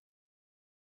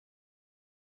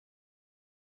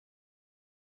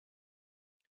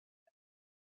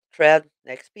 Thread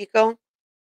next picot.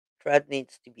 Thread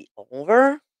needs to be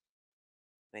over.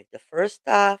 Make the first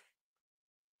half.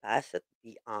 Pass it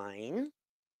behind.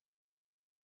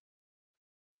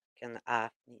 Second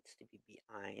half needs to be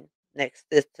behind. Next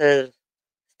stitches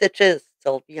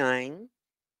still behind.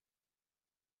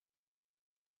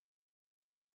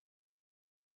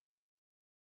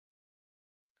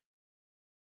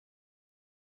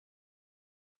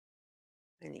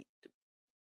 I need to do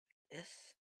this.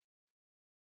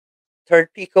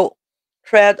 Third picot.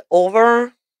 Thread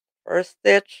over. First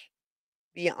stitch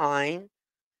behind.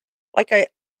 Like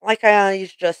I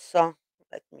just saw.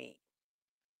 Let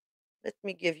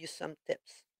me give you some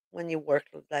tips when you work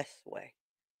this way.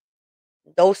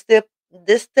 This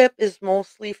tip is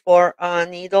mostly for a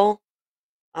needle.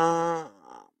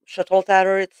 Shuttle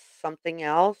tatter, it's something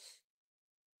else.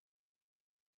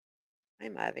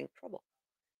 I'm having trouble.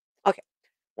 Okay,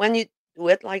 when you do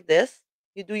it like this,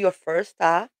 you do your first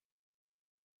half,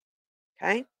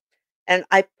 okay, and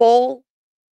I pull.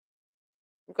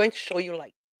 I'm going to show you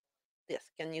like this.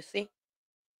 Can you see?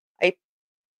 I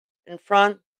in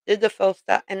front did the first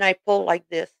half, and I pull like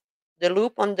this. The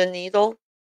loop on the needle,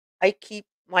 I keep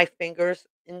my fingers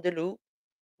in the loop.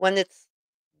 When it's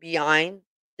behind,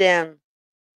 then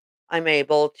I'm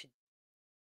able to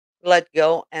let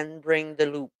go and bring the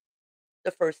loop,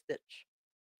 the first stitch.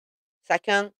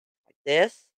 Second, like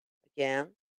this, again.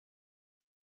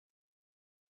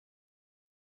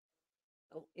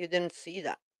 Oh, you didn't see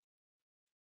that.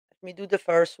 Let me do the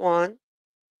first one,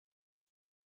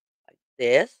 like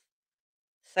this.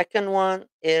 Second one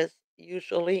is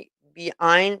usually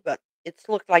behind, but it's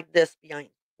look like this behind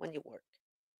when you work.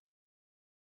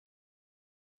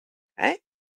 Okay?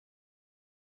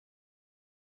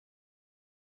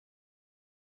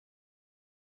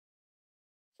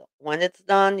 So when it's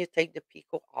done, you take the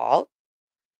picot out.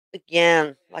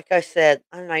 Again, like I said,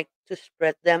 I like to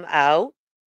spread them out.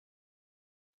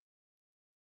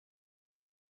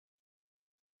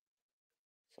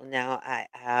 So now I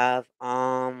have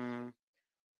one,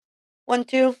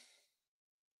 two,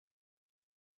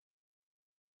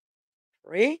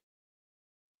 three,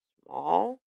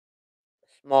 small,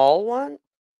 small one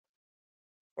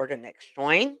for the next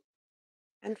join,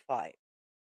 and five.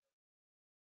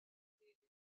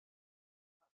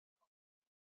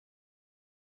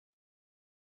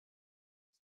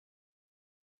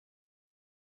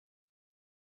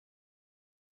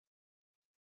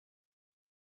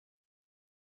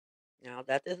 Now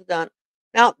that is done.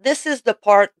 Now this is the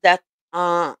part that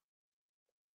uh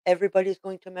everybody's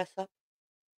going to mess up.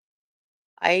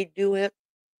 I do it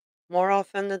more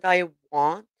often than I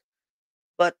want,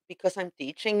 but because I'm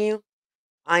teaching you,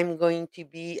 I'm going to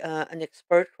be an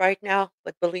expert right now.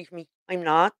 But believe me, I'm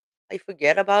not. I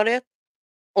forget about it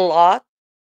a lot.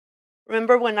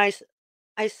 Remember when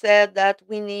I said that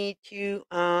we need to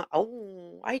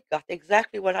oh, I got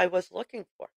exactly what I was looking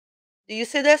for. Do you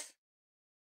see this?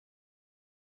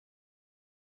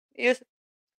 You,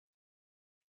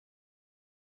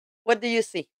 what do you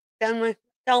see?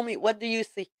 Tell me, what do you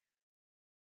see?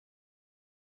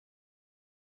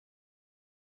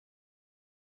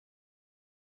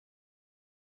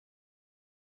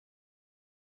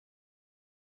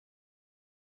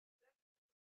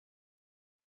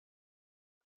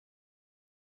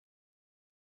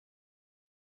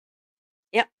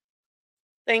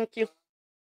 Thank you.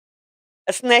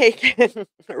 A snake,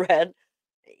 red.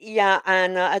 Yeah,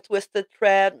 and a twisted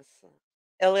thread.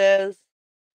 It is.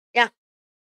 Yeah,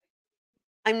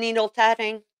 I'm needle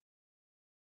tatting.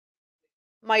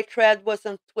 My thread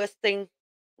wasn't twisting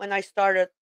when I started,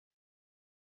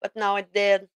 but now it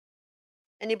did.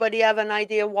 Anybody have an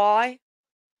idea why?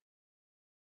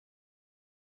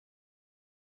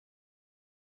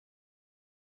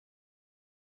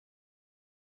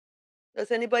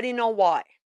 Does anybody know why?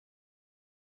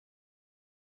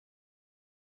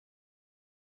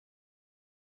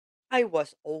 I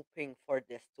was hoping for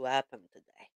this to happen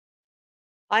today.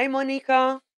 Hi,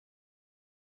 Monica.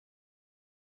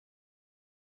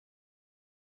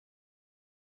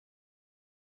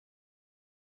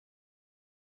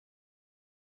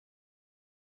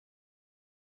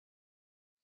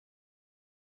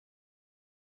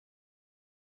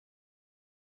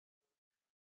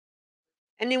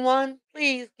 Anyone?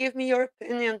 Please give me your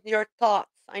opinion, your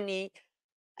thoughts. I need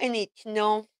to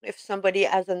know if somebody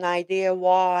has an idea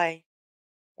why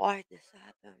this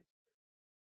happened.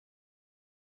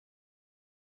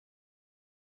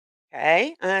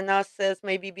 Okay, Anna says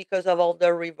maybe because of all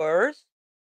the reverse.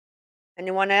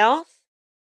 Anyone else?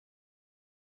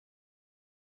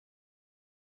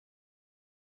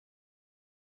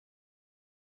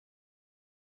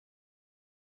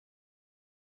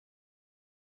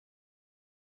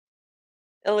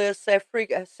 Elias says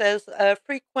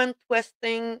frequent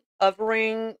twisting of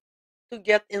ring to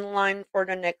get in line for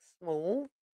the next move.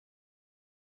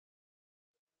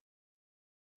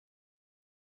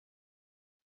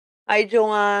 Hi,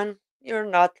 Joanne. You're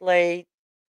not late,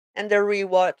 and the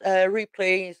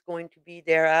replay is going to be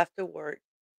there afterward.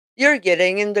 You're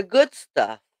getting in the good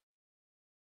stuff.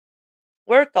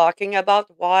 We're talking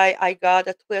about why I got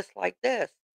a twist like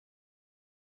this.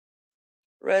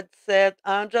 Red said,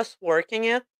 I'm just working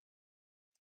it.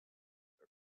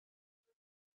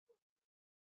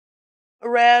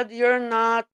 Red, you're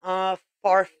not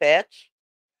far fetched.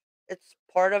 It's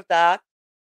part of that.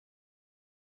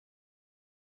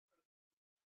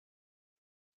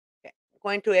 Okay. I'm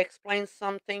going to explain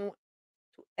something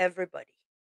to everybody.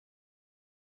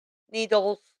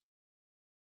 Needles,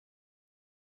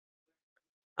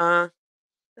 uh,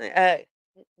 uh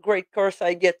great course.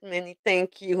 I get many.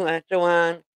 Thank you,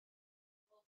 Joanne.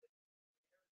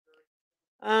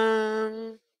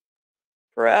 Um,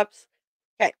 perhaps.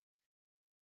 Okay.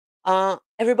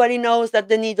 Everybody knows that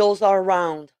the needles are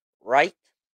round, right?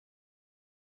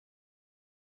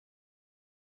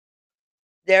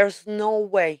 There's no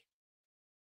way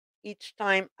each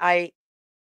time I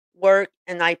work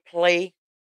and I play,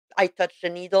 I touch the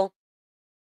needle,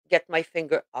 get my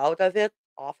finger out of it,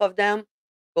 off of them,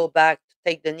 go back to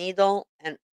take the needle,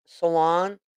 and so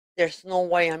on. There's no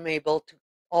way I'm able to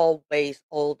always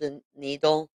hold the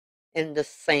needle in the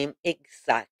same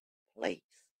exact place.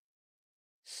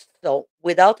 So,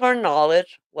 without our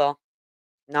knowledge, well,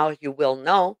 now you will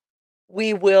know,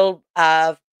 we will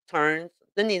have turns.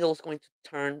 The needle is going to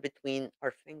turn between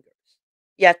our fingers.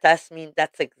 Yeah, that's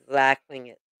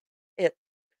exactly it.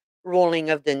 Rolling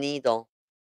of the needle.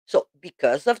 So,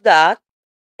 because of that,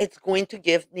 it's going to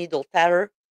give needle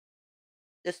tatter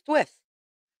this twist.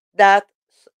 That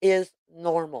is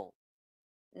normal.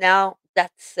 Now,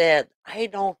 that said, I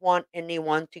don't want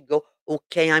anyone to go,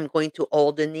 okay, I'm going to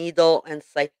hold the needle and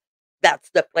say, that's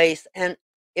the place. And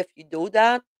if you do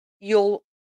that, you'll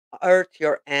hurt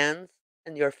your hands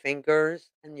and your fingers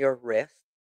and your wrist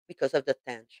because of the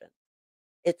tension.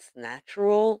 It's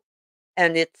natural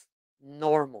and it's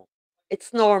normal.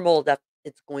 It's normal that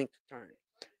it's going to turn.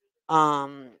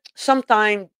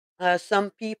 Sometimes some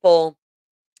people,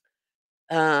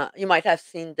 you might have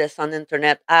seen this on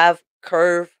internet, have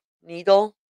curved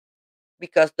needle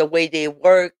because the way they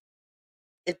work,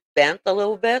 it bent a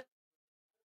little bit.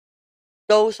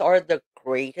 Those are the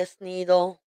greatest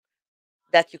needle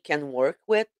that you can work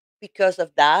with. Because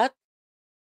of that,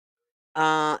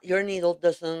 your needle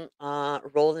doesn't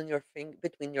roll in your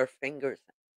between your fingers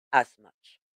as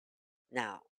much.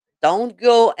 Now, don't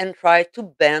go and try to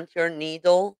bend your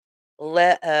needle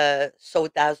so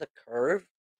it has a curve.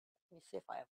 Let me see if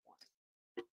I have one.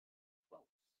 Well,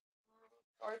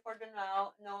 sorry for the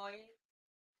now noise.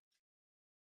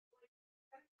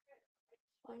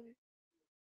 Um,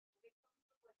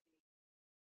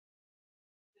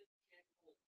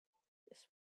 this-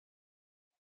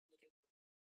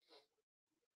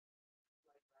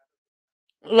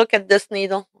 Look at this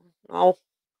needle. Oh,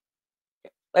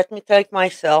 let me take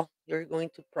myself. You're going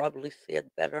to probably see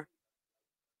it better.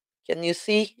 Can you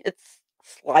see? It's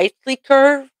slightly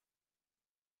curved.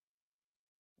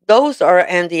 Those are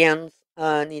Andean's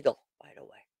needle, by the way.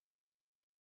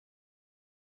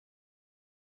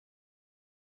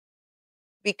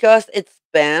 because it's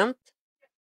bent.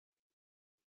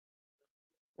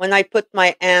 When I put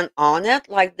my hand on it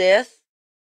like this,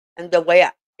 and the way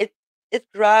it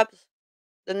grabs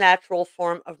the natural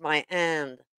form of my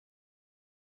hand,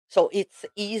 so it's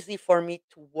easy for me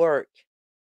to work.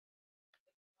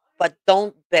 But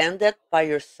don't bend it by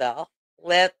yourself.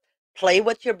 Let Play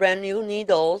with your brand new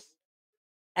needles,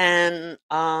 and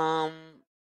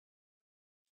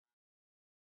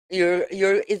you're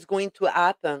it's going to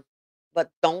happen.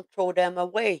 But don't throw them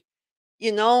away.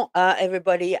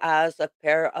 Everybody has a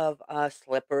pair of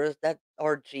slippers that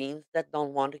or jeans that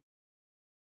don't want to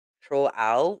throw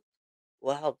out.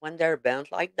 Well, when they're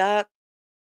bent like that,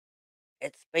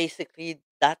 it's basically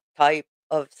that type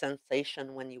of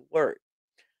sensation when you work.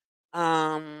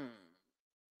 Um,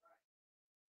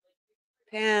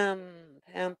 Pam,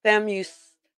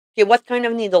 okay, what kind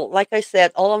of needle? Like I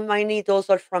said, all of my needles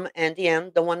are from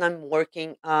NDM, the one I'm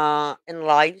working in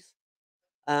lives.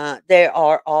 They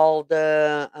are all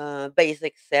the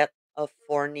basic set of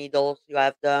four needles. You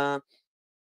have the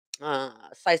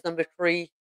size number 3,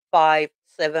 5,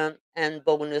 7, and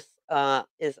bonus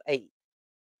is 8.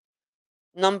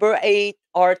 Number 8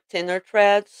 are thinner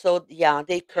threads, so yeah,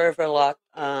 they curve a lot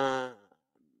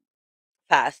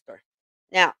faster.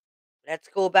 Now, let's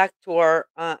go back to our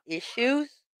issues.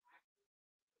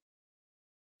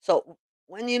 So,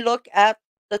 when you look at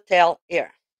the tail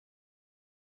here,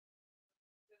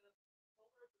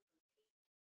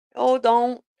 oh,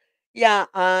 don't. Yeah,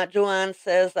 Joanne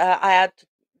says that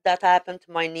happened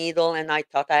to my needle, and I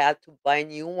thought I had to buy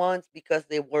new ones because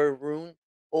they were ruined.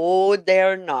 Oh,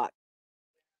 they're not.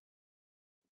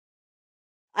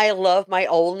 I love my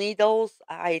old needles.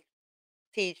 I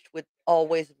teach with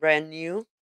always brand new,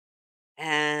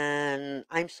 and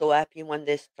I'm so happy when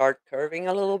they start curving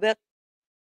a little bit.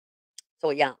 So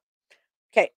yeah,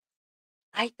 okay.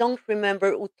 I don't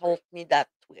remember who told me that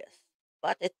twist,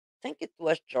 but I think it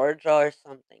was Georgia or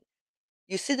something.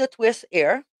 You see the twist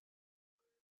here,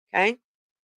 okay?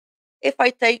 If I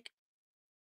take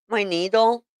my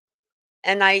needle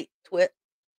and I twist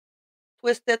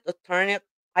it or turn it,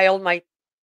 I hold my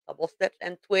double stitch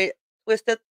and twist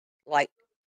it like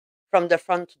from the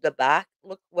front to the back.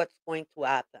 Look what's going to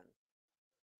happen.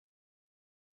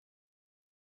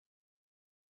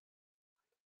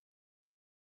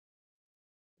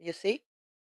 You see?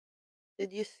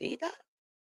 Did you see that?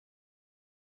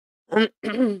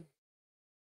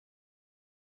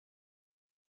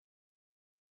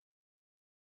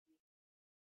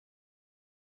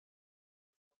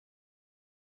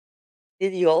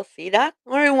 Did you all see that?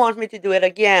 Or you want me to do it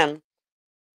again?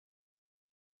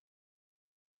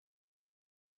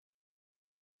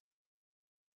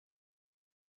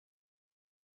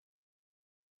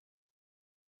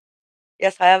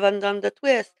 Yes, I haven't done the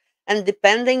twist. And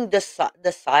depending the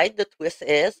side the twist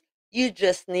is, you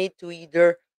just need to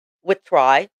either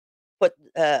withdraw,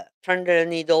 turn the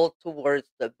needle towards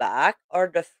the back or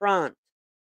the front.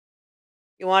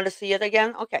 You want to see it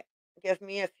again? Okay. Give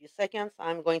me a few seconds.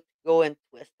 I'm going to go and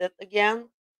twist it again.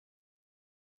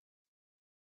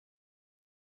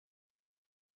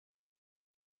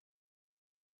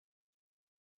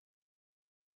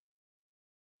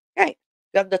 Okay.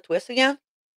 Got the twist again.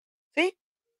 See?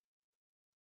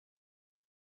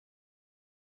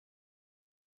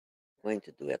 Going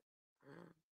to do it.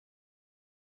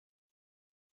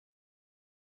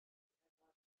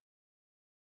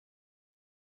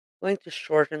 Going to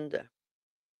shorten the.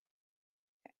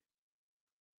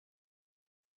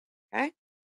 Okay.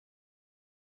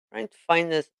 Trying to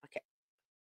find this. Okay.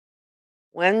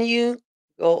 When you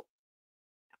go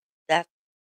that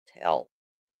tail.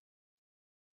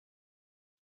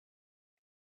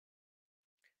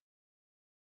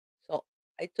 So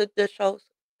I took the shows,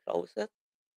 close it,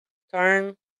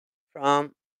 turn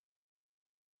from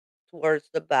towards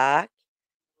the back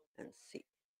and see.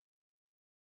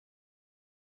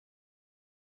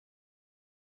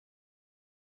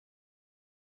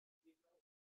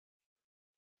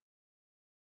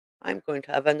 I'm going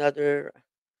to have another.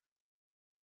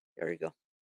 There you go. It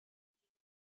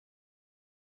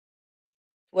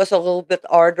was a little bit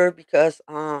harder because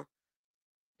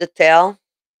the tail,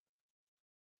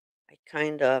 I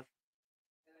kind of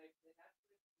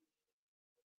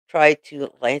tried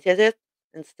to lengthen it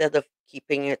instead of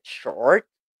keeping it short.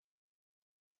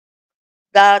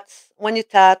 That's when you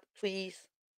tat, please.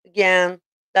 Again,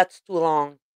 that's too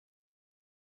long.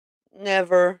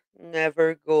 Never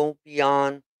go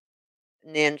beyond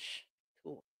an inch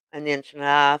to an inch and a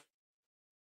half.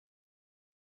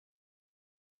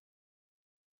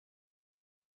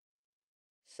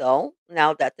 So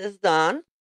now that is done,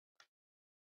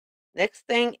 next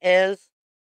thing is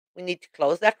We need to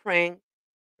close that ring.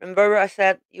 Remember, I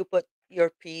said you put your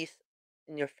piece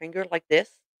in your finger like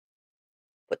this,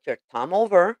 put your thumb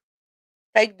over,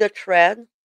 take the thread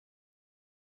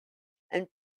and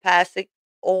pass it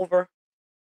over.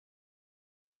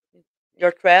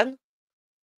 Your thread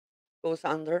goes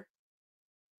under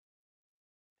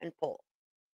and pull.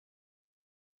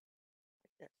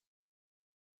 Like this.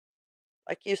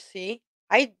 Like you see,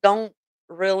 I don't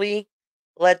really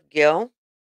let go.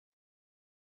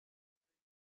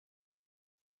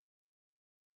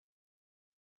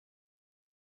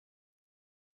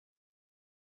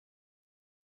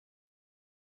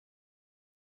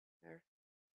 There.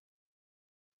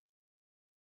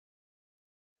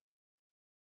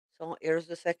 So here's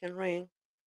the second ring,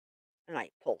 and I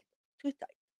pulled too tight.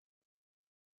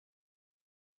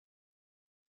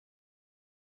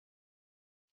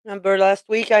 Remember last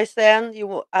week I said you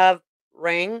will have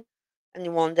ring and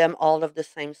you want them all of the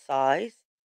same size.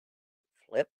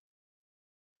 Flip,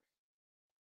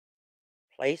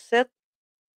 place it,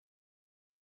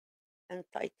 and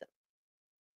tighten.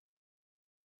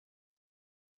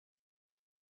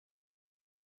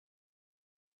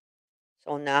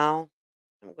 So now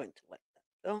I'm going to let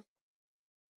that go.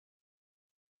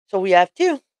 So we have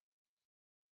two.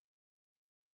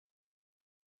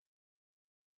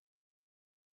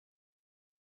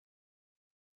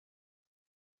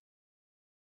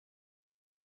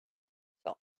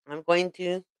 So I'm going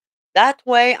to, that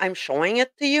way I'm showing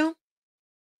it to you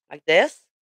like this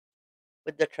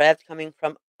with the thread coming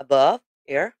from above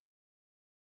here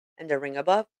and the ring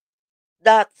above.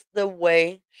 That's the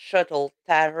way shuttle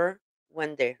tatter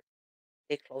when they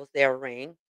close their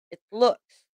ring. It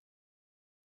looks.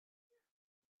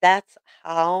 That's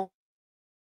how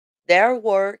their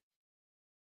work.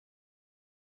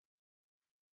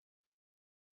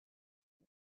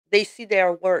 They see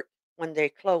their work when they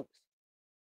close.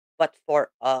 But for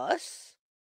us,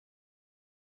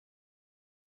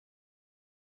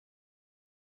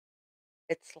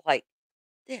 it's like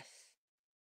this.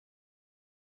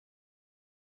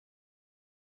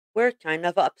 We're kind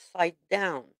of upside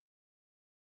down.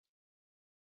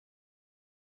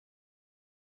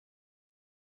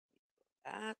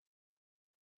 That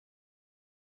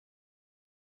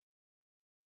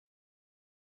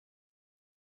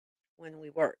when we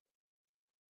work.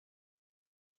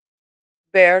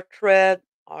 Bare thread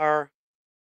are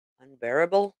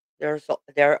unbearable.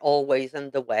 They're always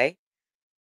in the way.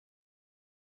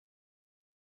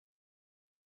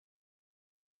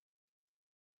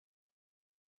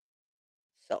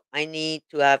 So I need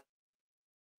to have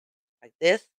like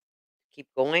this, keep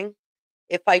going.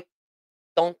 If I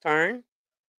don't turn,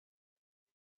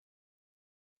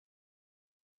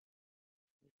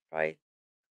 try.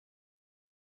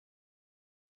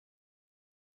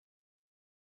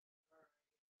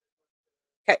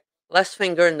 Okay, less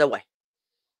finger in the way.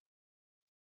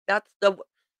 That's I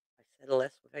said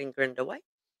less finger in the way.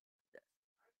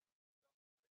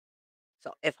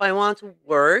 So if I want to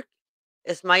work,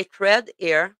 is my thread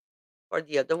here or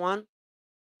the other one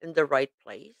in the right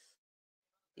place?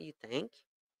 Do you think?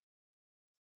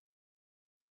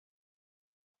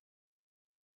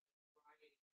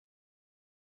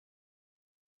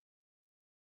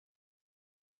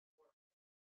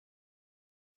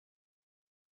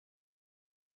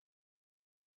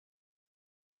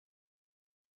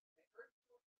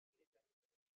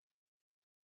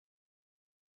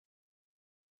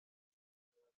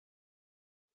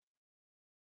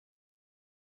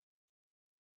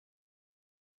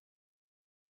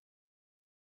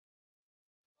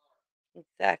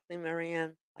 Exactly,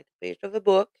 Marianne. Like a page of a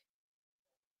book.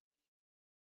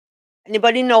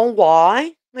 Anybody know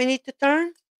why I need to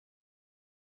turn?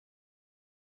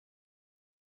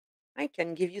 I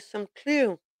can give you some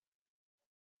clue.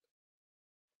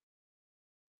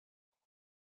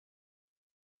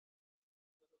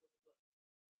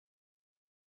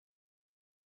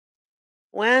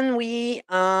 When we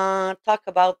talk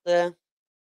about the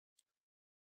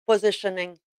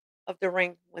positioning of the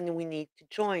ring when we need to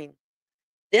join,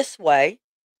 this way,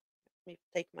 let me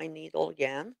take my needle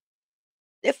again.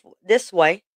 If this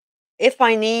way, if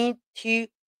I need to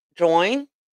join,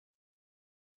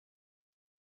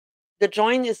 the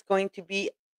join is going to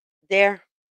be there.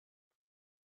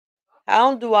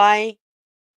 How do I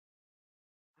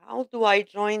how do I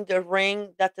join the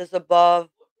ring that is above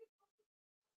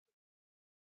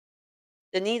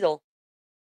the needle?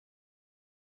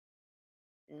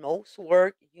 In most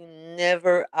work, you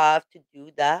never have to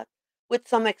do that, with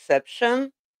some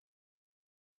exception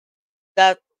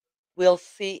that we'll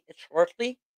see it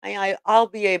shortly. I'll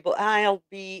be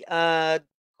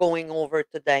going over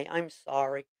today. I'm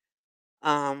sorry.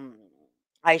 Um,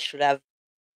 I should have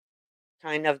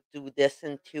kind of do this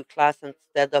in two class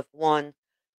instead of one,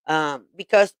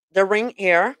 because the ring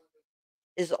ear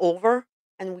is over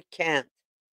and we can't.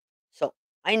 So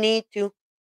I need to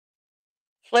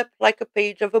flip like a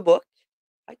page of a book,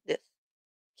 like this,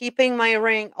 keeping my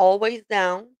ring always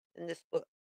down in this book.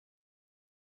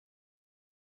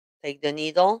 Take the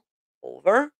needle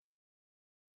over,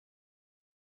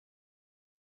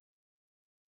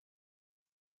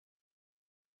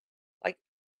 like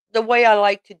the way I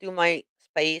like to do my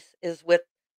space is with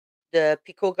the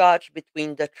picot gauge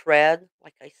between the thread,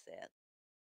 like I said,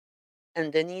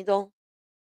 and the needle.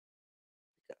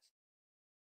 Because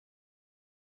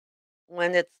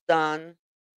when it's done,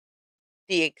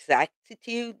 the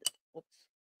exactitude, oops,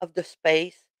 of the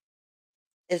space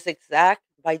is exact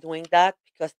by doing that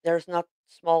because there's not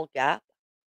small gap.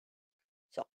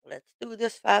 So let's do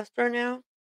this faster now.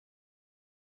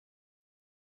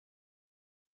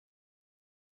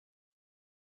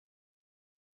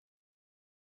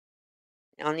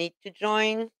 Now need to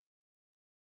join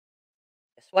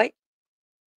this way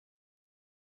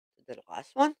to the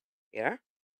last one here.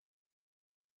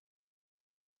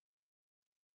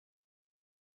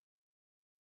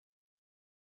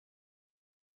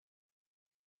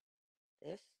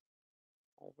 This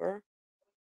over.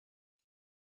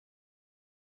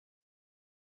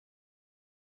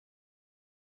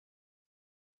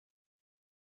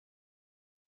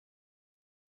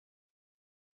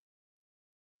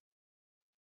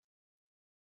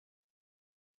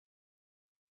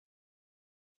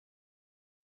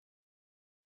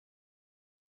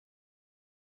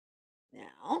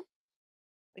 Now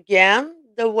again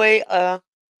the way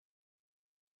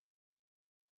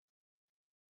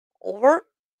over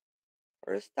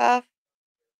first half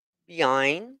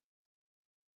behind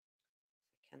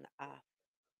and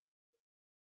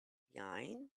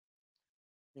behind.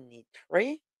 We need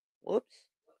three. Whoops.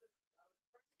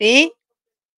 See,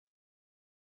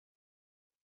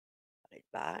 right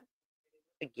back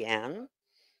again.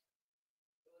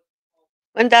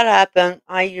 When that happens,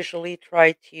 I usually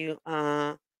try to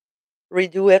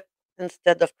redo it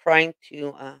instead of trying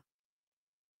to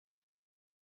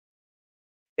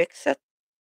fix it.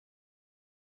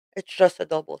 It's just a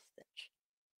double stitch.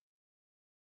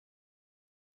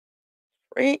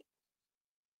 Three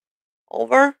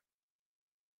over.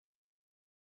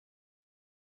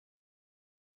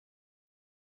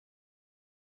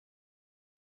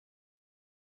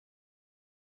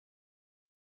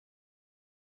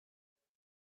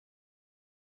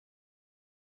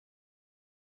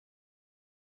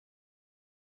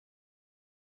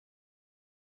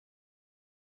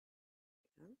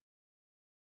 And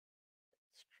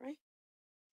three.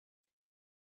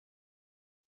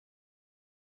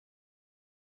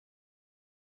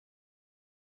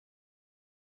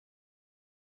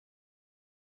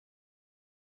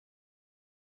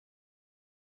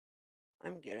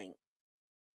 I'm getting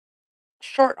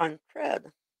short on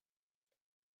thread.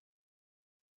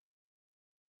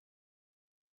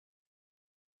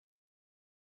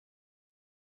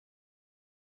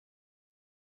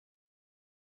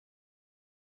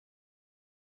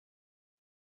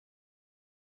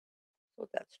 So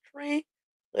that's three.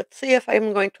 Let's see if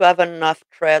I'm going to have enough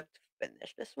thread to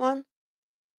finish this one.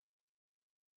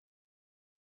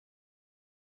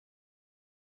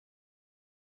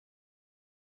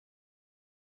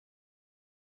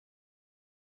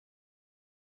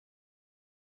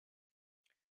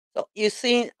 So you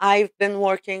see, I've been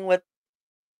working with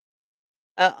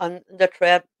on the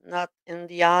thread, not in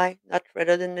the eye, not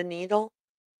threaded in the needle.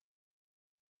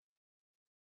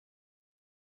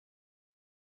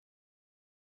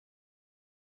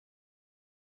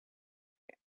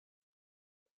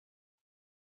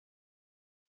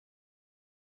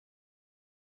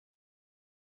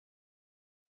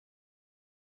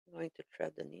 I'm going to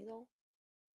thread the needle.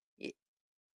 Ye-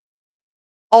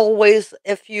 Always,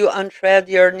 if you unthread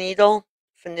your needle,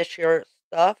 finish your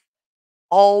stuff,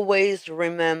 always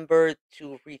remember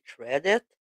to rethread it.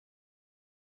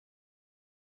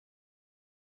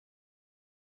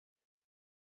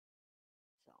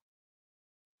 So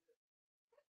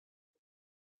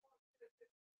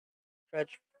thread,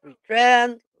 rethread.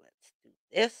 Let's do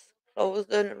this. Close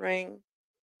the ring.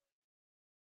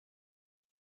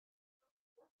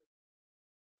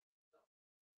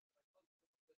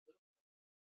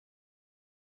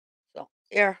 So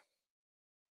here.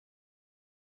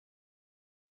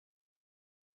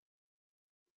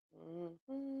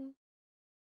 Mhm.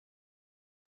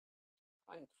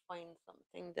 Trying to find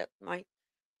something that might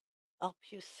help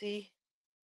you see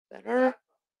better.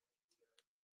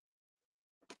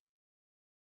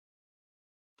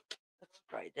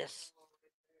 Try this.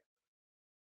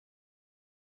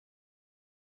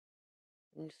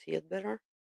 Can you see it better?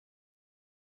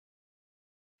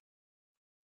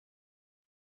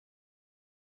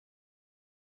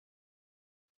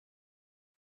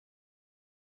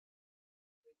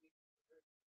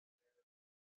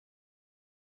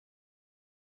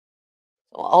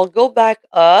 So I'll go back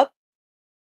up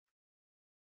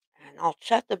and I'll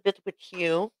chat a bit with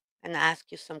you and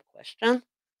ask you some questions.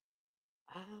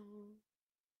 Um,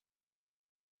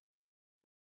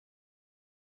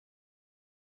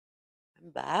 I'm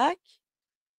back.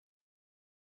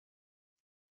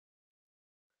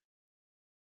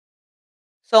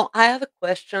 So I have a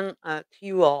question to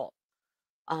you all.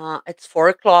 It's 4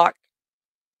 o'clock.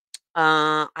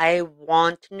 I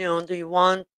want to know, do you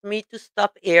want me to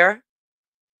stop here?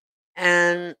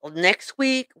 And next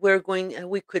week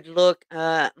we could look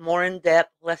more in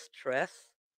depth, less stress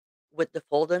with the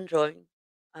fold and join,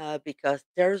 because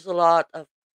there's a lot of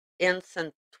ins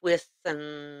and twists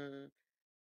and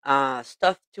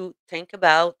stuff to think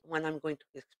about when I'm going to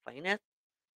explain it.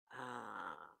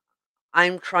 Uh,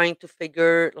 I'm trying to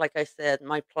figure, like I said,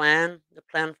 the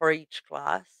plan for each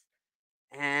class,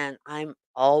 and I'm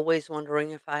always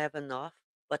wondering if I have enough.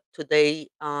 But today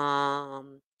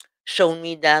showed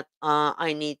me that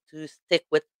I need to stick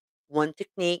with one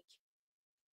technique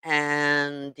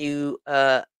and do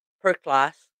per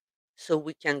class, so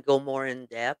we can go more in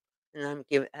depth, and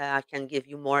I can give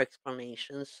you more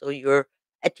explanations so you're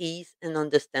at ease and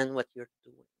understand what you're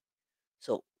doing.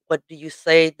 So, what do you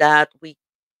say that we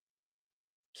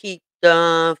keep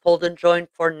the fold and join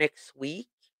for next week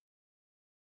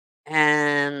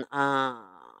and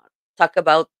talk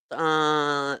about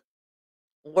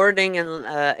wording and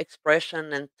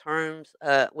expression and terms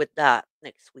with that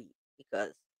next week,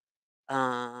 because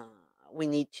uh, we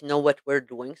need to know what we're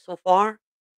doing so far.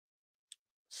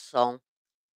 So,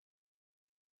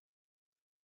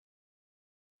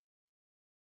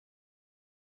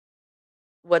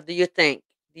 what do you think?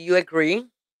 Do you agree?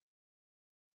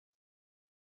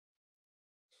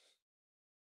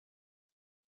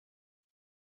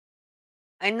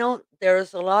 I know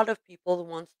there's a lot of people who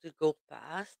wants to go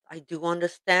fast. I do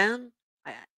understand.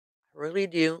 I really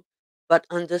do. But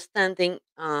understanding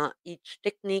each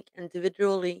technique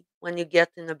individually when you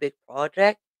get in a big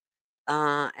project,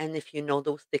 and if you know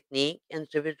those techniques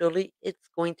individually, it's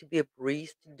going to be a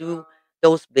breeze to do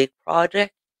those big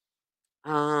projects.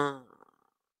 Uh,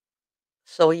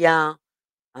 so yeah,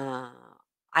 uh,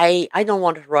 I don't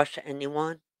want to rush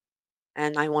anyone,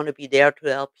 and I want to be there to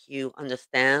help you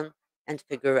understand and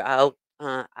figure out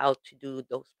how to do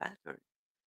those patterns.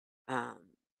 Um,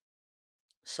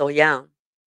 so yeah,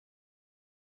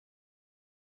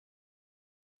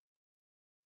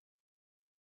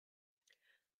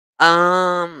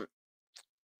 um,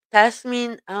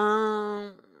 Tasmin,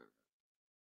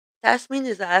 Tasmin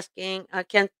is asking,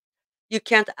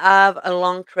 can't have a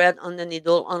long thread on the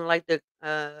needle, unlike the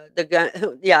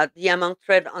gun, yeah, the amount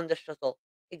thread on the shuttle.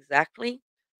 Exactly.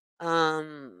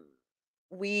 Um,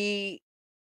 we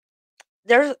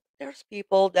there's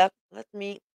people that let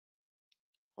me.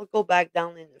 I'll go back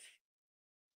down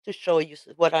to show you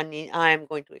what I need. I am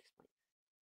going to explain.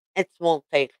 It won't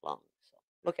take long. So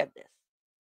look at this.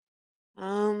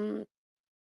 Um,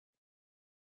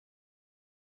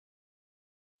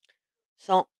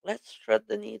 so let's thread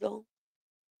the needle.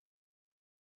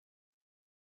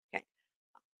 Okay.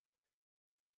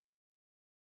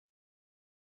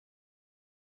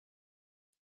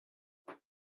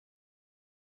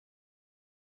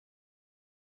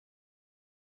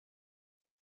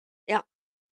 Yeah,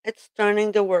 it's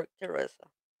turning the work, Teresa.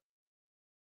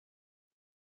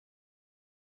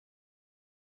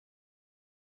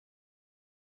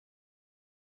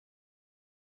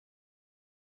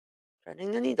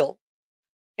 Threading the needle.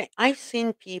 Okay, I've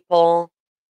seen people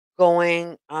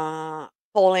going,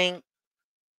 pulling.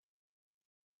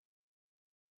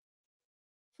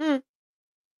 Hmm.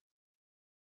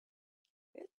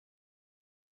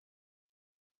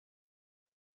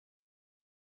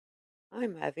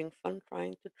 I'm having fun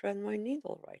trying to thread my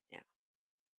needle right now.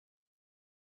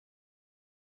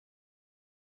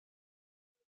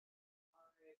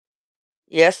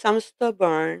 Yes, I'm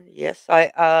stubborn. Yes,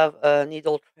 I have a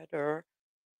needle threader,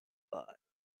 but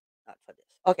not for this.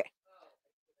 Okay.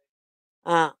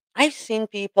 I've seen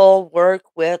people work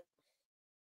with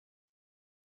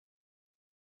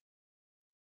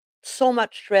so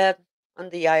much thread on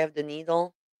the eye of the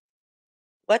needle.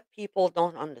 What people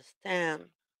don't understand,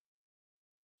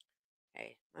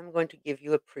 hey, I'm going to give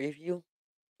you a preview,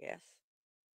 yes,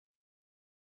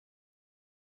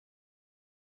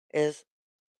 is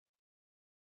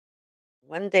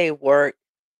when they work,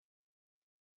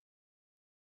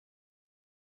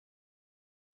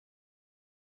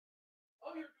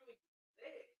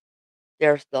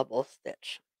 there's double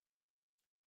stitch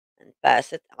and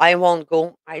pass it. I won't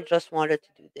go. I just wanted to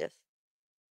do this.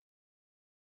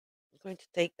 I'm going to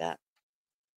take that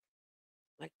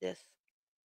like this.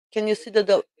 Can you see the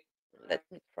double? Let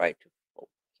me try to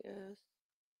focus.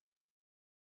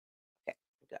 Okay,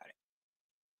 got it.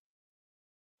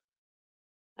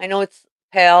 I know it's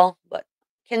pale, but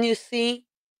can you see?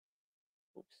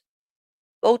 Oops.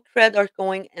 Both threads are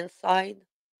going inside,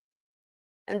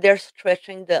 and they're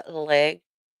stretching the leg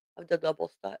of the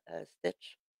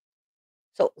stitch.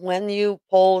 So when you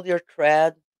pull your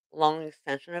thread, long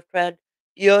extension of thread,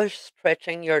 you're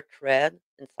stretching your thread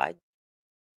inside,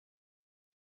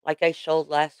 like I showed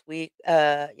last week.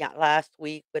 Yeah, last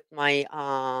week with my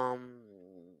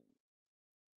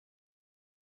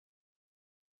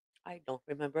I don't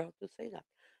remember how to say that.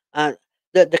 Uh,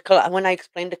 when I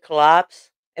explained the collapse,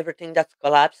 everything that's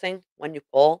collapsing when you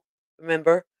pull.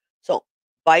 Remember, so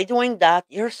by doing that,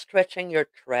 you're stretching your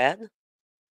thread.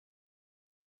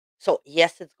 So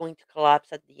yes, it's going to collapse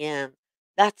at the end.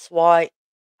 That's why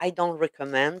I don't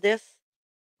recommend this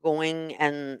going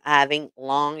and having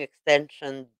long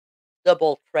extension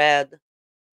double thread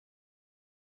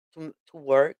to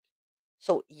work.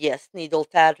 So yes, needle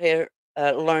tatter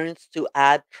learns to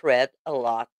add thread a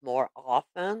lot more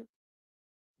often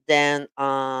than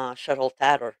shuttle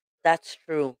tatter. That's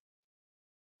true.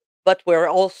 But we're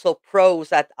also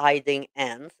pros at hiding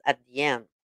ends at the end.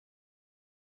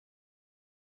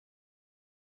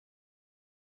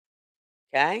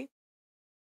 Okay.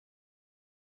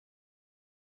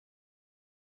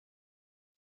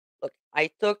 Look,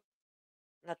 I took.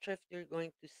 Not sure if you're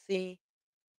going to see.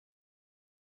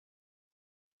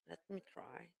 Let me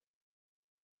try.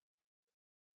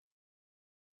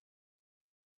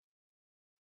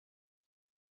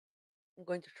 I'm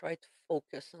going to try to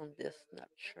focus on this. Not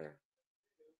sure.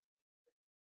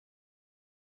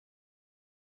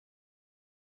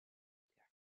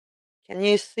 Can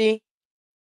you see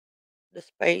the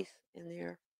space in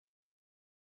here?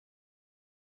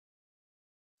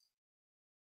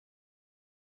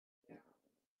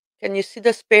 Can you see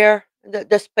the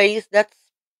the space that's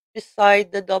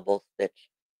beside the double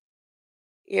stitch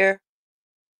here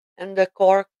and the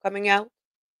core coming out?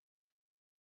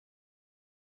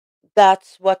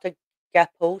 That's what a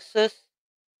gaposis,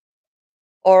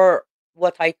 or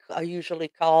what I usually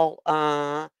call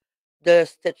the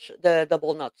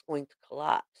double knot's going to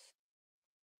collapse.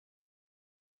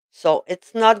 So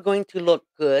it's not going to look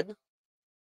good,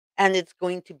 and it's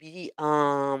going to be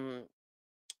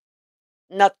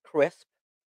not crisp.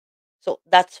 So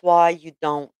that's why you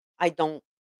don't. I don't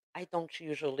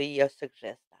usually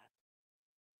suggest that.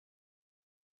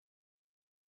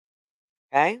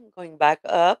 Okay, going back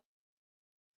up.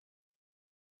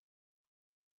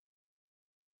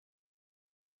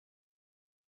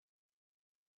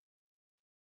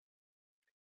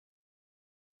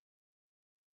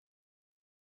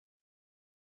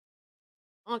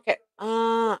 Okay.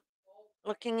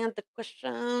 Looking at the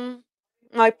question.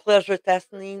 My pleasure,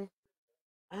 Tasneem.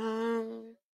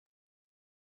 Um,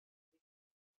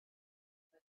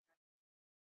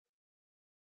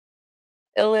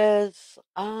 it is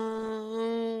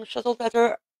shuttle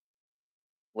better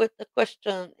with the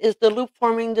question: is the loop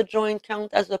forming the joint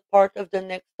count as a part of the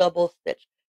next double stitch?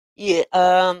 Yeah.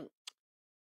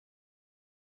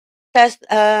 Test.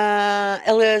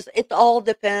 Elias. It all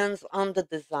depends on the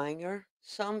designer.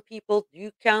 Some people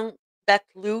do count that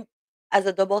loop as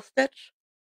a double stitch,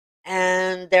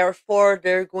 and therefore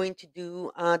they're going to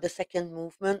do the second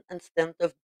movement instead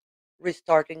of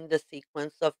restarting the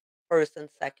sequence of first and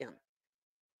second.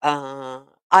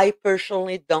 I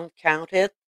personally don't count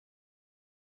it,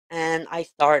 and I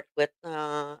start with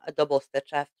a double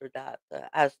stitch after that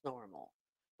as normal.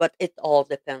 But it all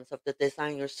depends of the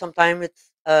designer. Sometimes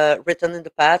it's written in the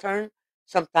pattern,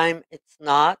 sometimes it's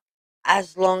not.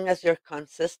 As long as you're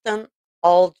consistent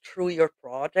all through your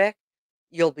project,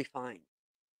 you'll be fine.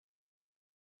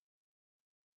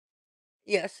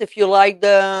 Yes, if you like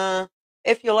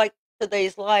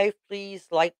today's live, please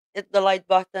hit the like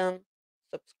button,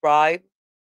 subscribe.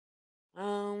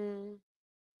 Um,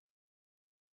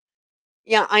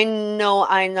 yeah, I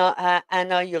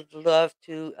know you'd love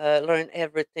to learn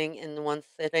everything in one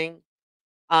sitting.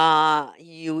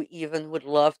 You even would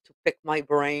love to pick my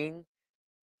brain.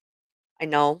 I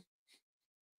know.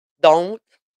 Don't.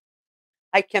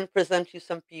 I can present you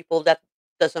some people that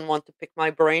doesn't want to pick my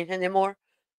brain anymore.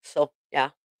 So yeah.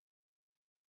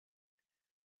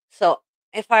 So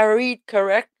If I read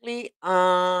correctly,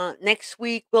 next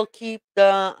week we'll keep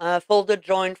the folder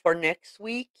join for next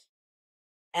week.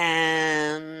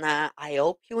 And I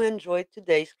hope you enjoyed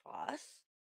today's class.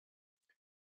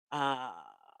 Uh,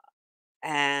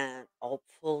 and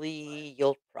hopefully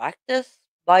you'll practice.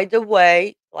 By the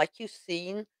way, like you've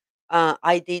seen,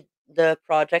 I did the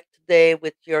project today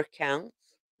with your counts,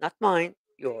 not mine,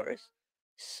 yours.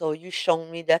 So you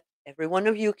shown me that every one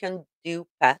of you can do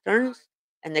patterns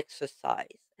and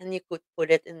exercise, and you could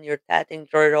put it in your tatting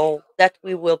journal that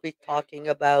we will be talking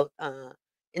about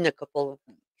in a couple of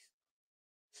weeks.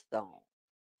 So,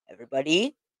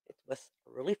 everybody, it was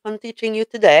really fun teaching you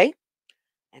today,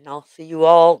 and I'll see you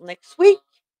all next week.